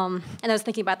so, and I was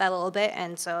thinking about that a little bit,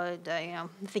 and so,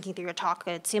 thinking through your talk,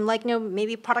 it seemed like,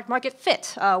 maybe product market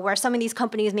fit, where some of these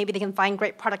companies, maybe they can find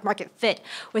great product market fit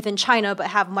within China, but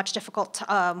have much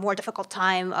more difficult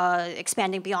time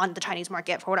expanding beyond the Chinese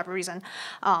market for whatever reason.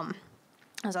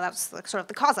 So that's sort of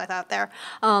the cause I thought there.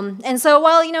 And so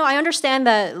while, I understand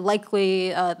that likely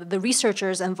the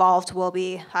researchers involved will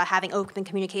be having open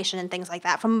communication and things like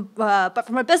that, but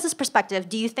from a business perspective,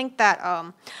 do you think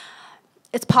that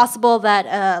it's possible that,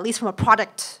 at least from a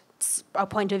product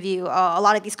point of view, a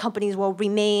lot of these companies will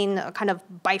remain kind of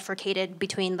bifurcated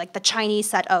between like the Chinese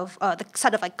set of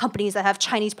like companies that have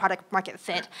Chinese product market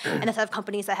fit and a set of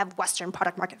companies that have Western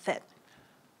product market fit?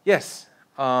 Yes.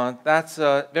 That's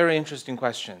a very interesting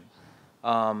question.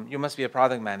 You must be a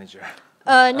product manager.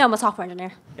 No, I'm a software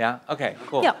engineer. Yeah? Okay,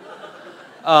 cool.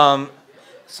 Yeah.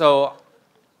 So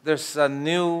there's a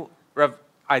new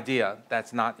idea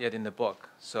that's not yet in the book.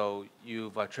 So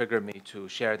you've triggered me to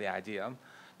share the idea.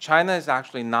 China is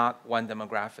actually not one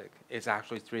demographic. It's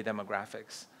actually three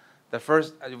demographics. The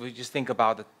first, we just think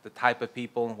about the type of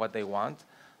people and what they want.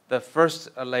 The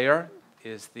first layer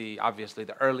is obviously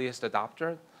the earliest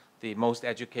adopter, the most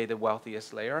educated,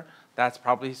 wealthiest layer. That's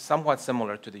probably somewhat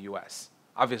similar to the US.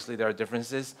 Obviously, there are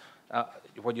differences.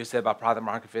 What you said about product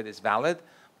market fit is valid,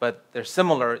 but they're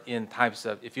similar in types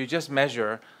of, if you just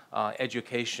measure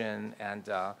education and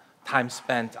time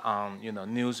spent on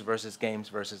news versus games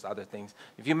versus other things,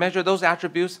 if you measure those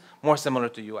attributes, more similar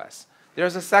to US.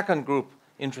 There's a second group,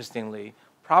 interestingly,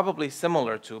 probably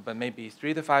similar to, but maybe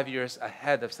 3 to 5 years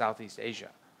ahead of Southeast Asia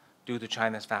due to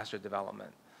China's faster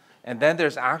development. And then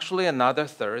there's actually another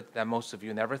third that most of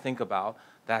you never think about.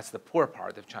 That's the poor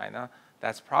part of China.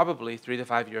 That's probably 3 to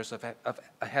 5 years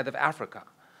ahead of Africa.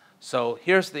 So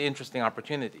here's the interesting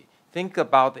opportunity. Think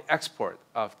about the export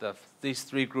of these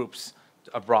three groups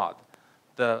abroad.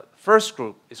 The first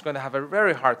group is going to have a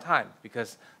very hard time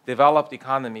because developed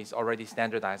economies already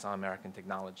standardize on American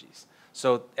technologies.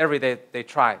 So every day they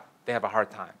try, they have a hard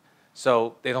time.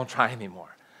 So they don't try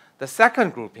anymore. The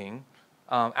second grouping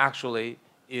actually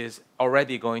is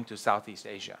already going to Southeast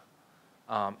Asia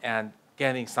and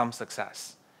getting some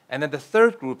success. And then the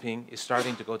third grouping is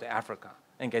starting to go to Africa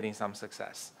and getting some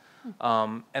success.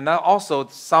 And that also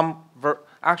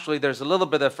actually there's a little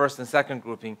bit of first and second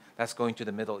grouping that's going to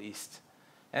the Middle East.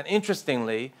 And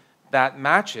interestingly, that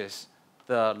matches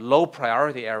the low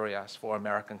priority areas for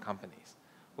American companies.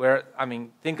 Where, I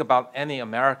mean, think about any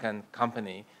American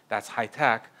company that's high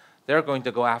tech, they're going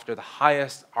to go after the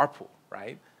highest ARPU,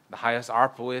 right? The highest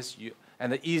ARPU is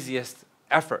and the easiest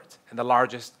effort and the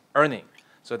largest earning.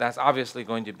 So that's obviously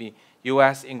going to be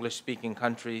US, English-speaking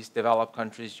countries, developed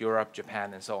countries, Europe,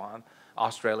 Japan, and so on,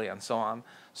 Australia, and so on.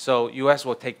 So US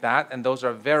will take that, and those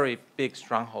are very big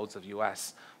strongholds of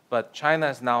US. But China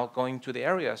is now going to the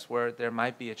areas where there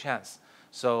might be a chance.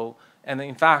 So, and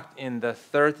in fact, in the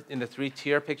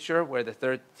three-tier picture, where the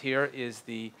third tier is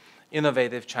the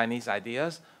innovative Chinese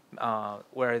ideas,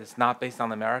 where it's not based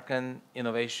on American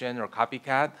innovation or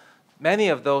copycat, many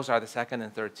of those are the second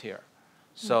and third tier.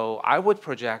 So I would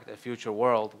project a future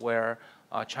world where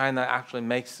China actually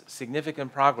makes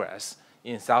significant progress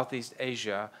in Southeast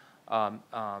Asia,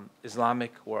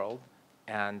 Islamic world,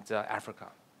 and Africa.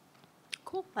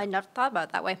 Cool. I never thought about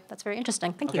it that way. That's very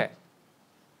interesting. Thank you.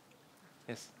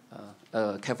 Yes.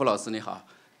 开复老师你好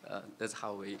that's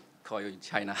how we call you in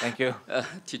China. Thank you.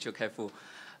 Teacher Kai-Fu.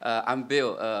 I'm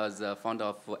Bill, the founder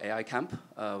of AI Camp.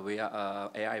 We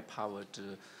are AI-powered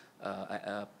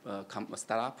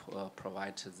startup,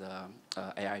 provide the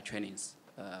AI trainings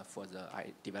for the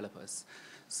developers.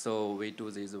 So we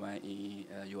do this one in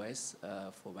US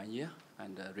for 1 year,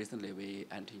 and recently we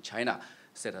entered China,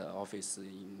 set an office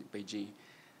in Beijing.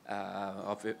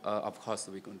 Of course,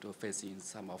 we're going to face in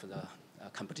some of the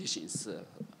competitions,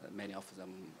 many of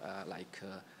them like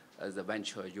the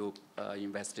venture you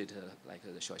invested, like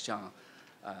the Xiaoxiang,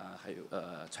 还有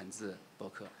Chuanzi,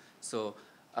 Boke. So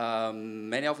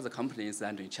many of the companies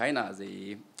entering China,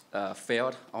 they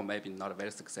failed or maybe not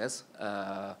very successful.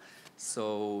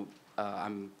 So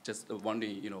I'm just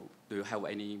wondering, do you have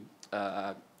any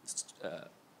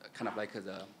kind of like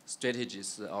the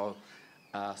strategies or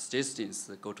suggestions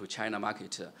to go to China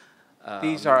market?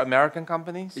 These are American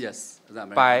companies? Yes.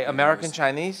 By American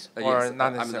Chinese or yes,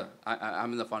 not necessarily?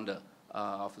 I'm the founder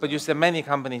of But you said many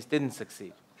companies didn't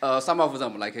succeed. Some of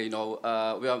them, like, we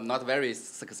are not very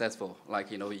successful,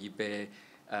 like, eBay,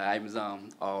 Amazon,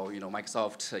 or,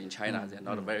 Microsoft in China, they're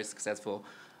not very successful.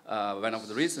 One of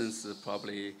the reasons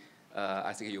probably,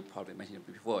 I think you probably mentioned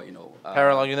it before,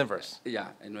 Parallel universe. Yeah,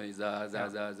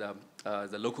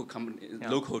 the local company,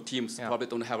 local teams probably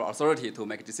don't have authority to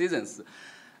make decisions.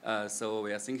 So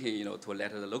we are thinking, to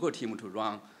let the local team to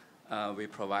run, we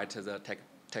provide the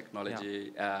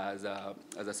technology as a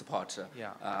support.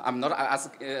 I'm not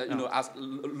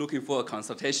looking for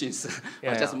consultations,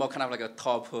 but just more kind of like a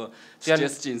top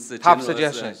suggestions. Top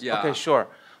suggestions. Okay, sure.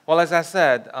 Well, as I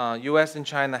said, US and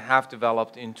China have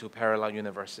developed into parallel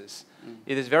universes.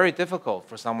 It is very difficult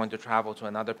for someone to travel to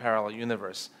another parallel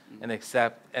universe and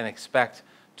expect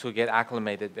to get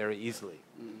acclimated very easily,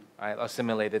 right?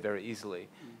 Assimilated very easily.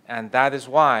 And that is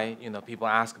why, people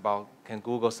ask about, can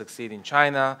Google succeed in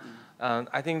China?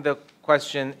 I think the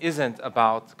question isn't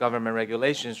about government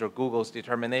regulations or Google's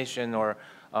determination or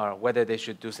whether they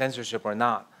should do censorship or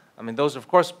not. I mean, those are, of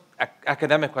course,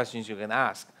 academic questions you can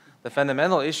ask. The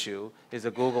fundamental issue is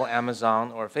that Google,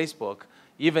 Amazon, or Facebook,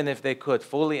 even if they could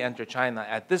fully enter China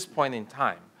at this point in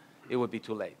time, it would be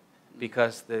too late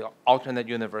because the alternate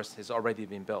universe has already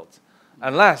been built.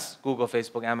 Unless Google,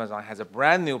 Facebook, Amazon has a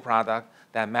brand new product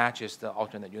that matches the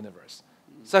alternate universe,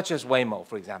 such as Waymo,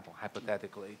 for example,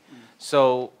 hypothetically.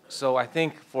 So I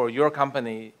think for your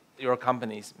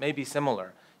companies may be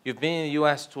similar. You've been in the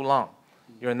US too long.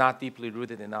 You're not deeply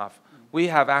rooted enough. We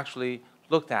have actually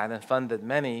looked at and funded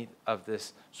many of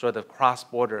this sort of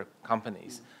cross-border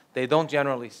companies. They don't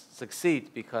generally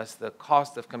succeed because the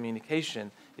cost of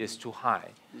communication is too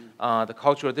high. The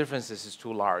cultural differences is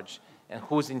too large. And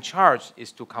who's in charge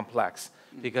is too complex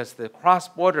because the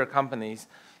cross-border companies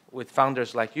with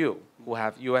founders like you who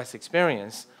have US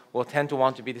experience will tend to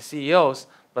want to be the CEOs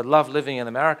but love living in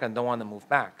America and don't want to move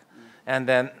back. And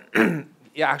then,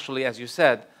 actually, as you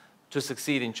said, to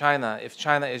succeed in China, if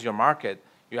China is your market,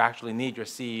 you actually need your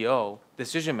CEO,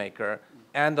 decision maker,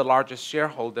 and the largest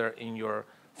shareholder in your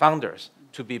founders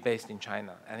to be based in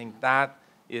China. I think that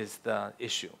is the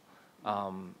issue.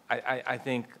 I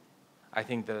think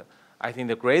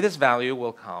the greatest value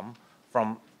will come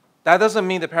from. That doesn't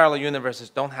mean the parallel universes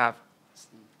don't have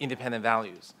independent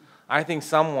values. I think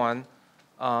someone,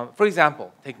 for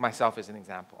example, take myself as an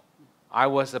example. I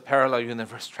was a parallel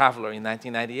universe traveler in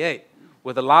 1998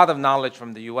 with a lot of knowledge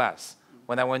from the US.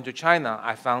 When I went to China,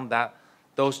 I found that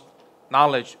those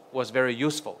knowledge was very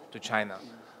useful to China,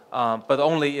 but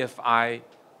only if I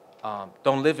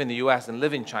don't live in the US and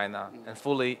live in China and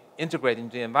fully integrate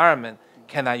into the environment,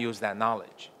 can I use that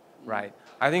knowledge, right?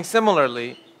 I think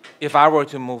similarly, if I were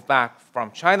to move back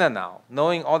from China now,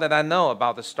 knowing all that I know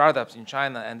about the startups in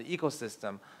China and the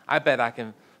ecosystem, I bet I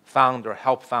can found or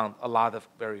help found a lot of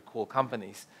very cool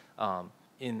companies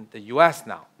in the US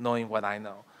now, knowing what I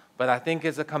know. But I think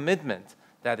it's a commitment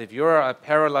that if you're a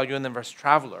parallel universe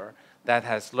traveler that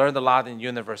has learned a lot in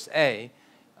universe A,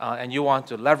 and you want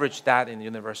to leverage that in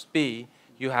universe B,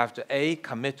 you have to A,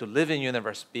 commit to live in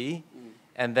universe B,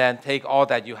 and then take all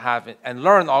that you have and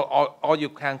learn all you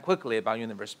can quickly about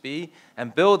universe B,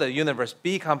 and build a universe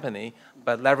B company,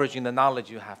 but leveraging the knowledge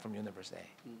you have from universe A.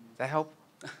 Does that help?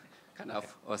 Kind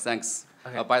of. Oh, thanks.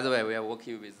 Okay. By the way, we are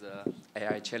working with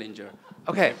AI Challenger.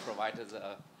 Okay. To provide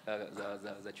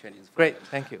the trainings. Great,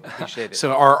 thank you. Appreciate it.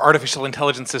 So our artificial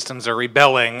intelligence systems are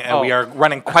rebelling, and we are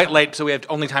running quite late, so we have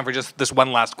only time for just this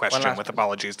one last question, with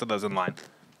apologies to those in line.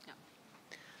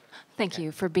 Thank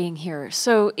you for being here.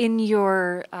 So in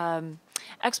your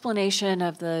explanation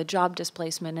of the job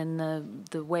displacement and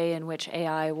the way in which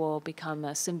AI will become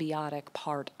a symbiotic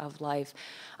part of life,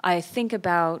 I think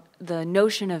about the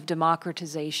notion of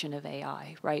democratization of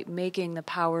AI, right? Making the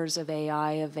powers of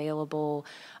AI available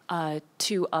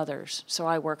to others. So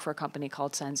I work for a company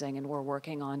called Sensing, and we're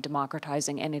working on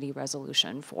democratizing entity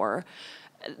resolution for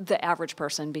the average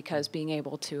person, because being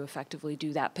able to effectively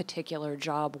do that particular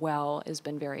job well has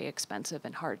been very expensive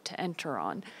and hard to enter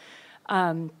on.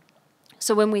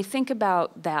 So when we think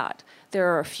about that,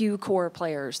 there are a few core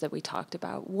players that we talked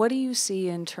about. What do you see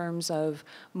in terms of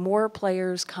more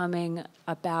players coming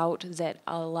about that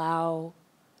allow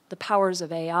the powers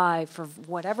of AI, for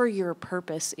whatever your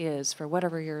purpose is, for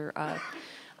whatever your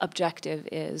objective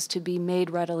is, to be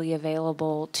made readily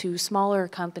available to smaller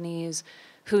companies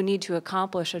who need to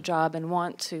accomplish a job and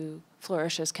want to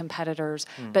flourish as competitors,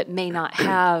 but may not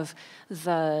have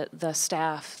the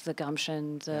staff, the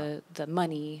gumption, the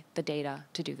money, the data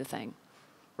to do the thing?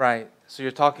 Right. So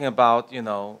you're talking about,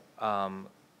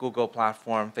 Google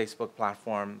platform, Facebook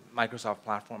platform, Microsoft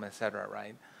platform, et cetera,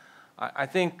 right? I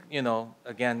think,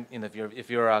 again, if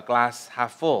you're a glass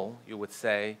half full, you would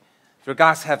say, if your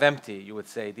glass half empty, you would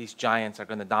say these giants are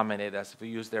going to dominate us. If we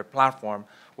use their platform,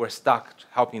 we're stuck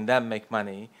helping them make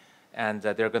money, and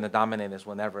they're going to dominate us.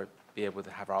 We'll never be able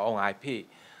to have our own IP.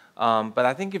 But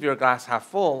I think if you're a glass half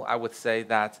full, I would say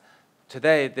that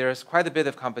today there's quite a bit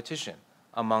of competition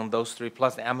among those three,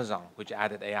 plus Amazon, which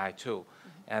added AI too.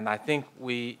 And I think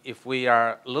if we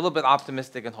are a little bit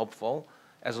optimistic and hopeful,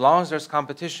 as long as there's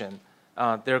competition,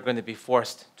 they're going to be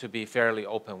forced to be fairly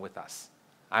open with us.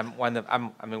 I'm one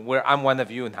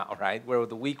of you now, right? We're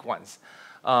the weak ones.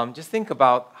 Just think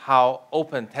about how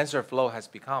open TensorFlow has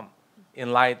become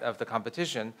in light of the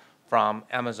competition from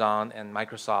Amazon and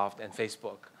Microsoft and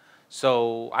Facebook.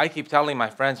 So I keep telling my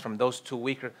friends from those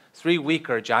three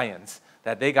weaker giants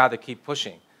that they got to keep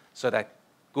pushing so that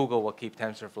Google will keep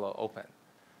TensorFlow open.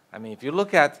 I mean, if you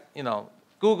look at,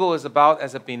 Google is about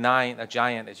as benign a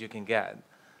giant as you can get.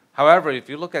 However, if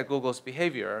you look at Google's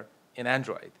behavior in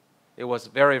Android, it was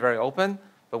very, very open,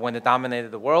 but when it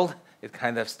dominated the world, it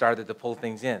kind of started to pull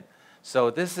things in. So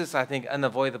this is, I think,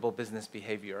 unavoidable business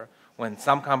behavior. When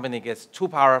some company gets too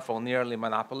powerful, nearly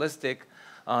monopolistic,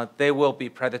 they will be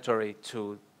predatory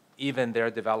to even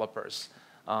their developers.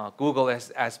 Google is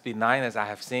as benign as I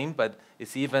have seen, but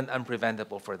it's even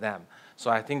unpreventable for them.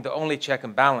 So I think the only check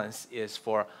and balance is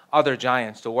for other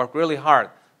giants to work really hard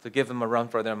to give them a run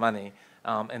for their money,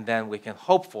 and then we can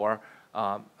hope for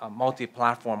a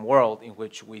multi-platform world in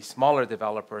which we smaller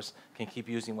developers can keep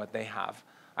using what they have.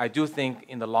 I do think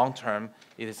in the long term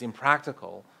it is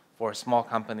impractical for small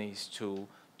companies to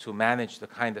manage the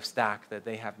kind of stack that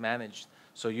they have managed.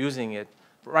 So using it,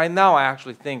 right now I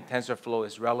actually think TensorFlow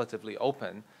is relatively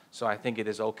open, so I think it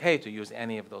is okay to use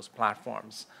any of those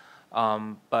platforms.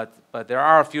 But there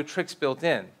are a few tricks built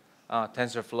in.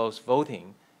 TensorFlow's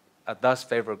voting does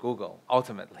favor Google,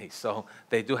 ultimately. So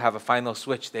they do have a final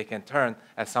switch they can turn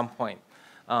at some point.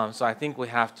 So I think we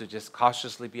have to just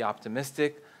cautiously be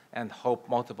optimistic and hope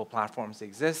multiple platforms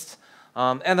exist.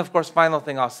 And of course, final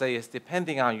thing I'll say is,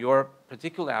 depending on your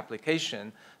particular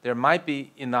application, there might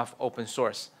be enough open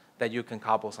source that you can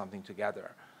cobble something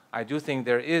together. I do think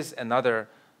there is another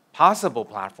possible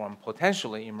platform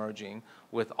potentially emerging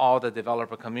with all the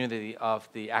developer community of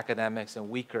the academics and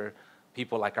weaker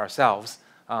people like ourselves.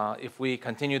 If we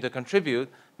continue to contribute,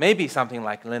 maybe something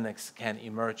like Linux can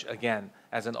emerge again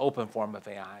as an open form of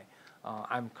AI.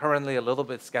 I'm currently a little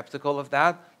bit skeptical of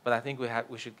that, but I think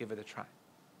we should give it a try.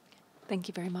 Thank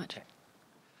you very much. Okay.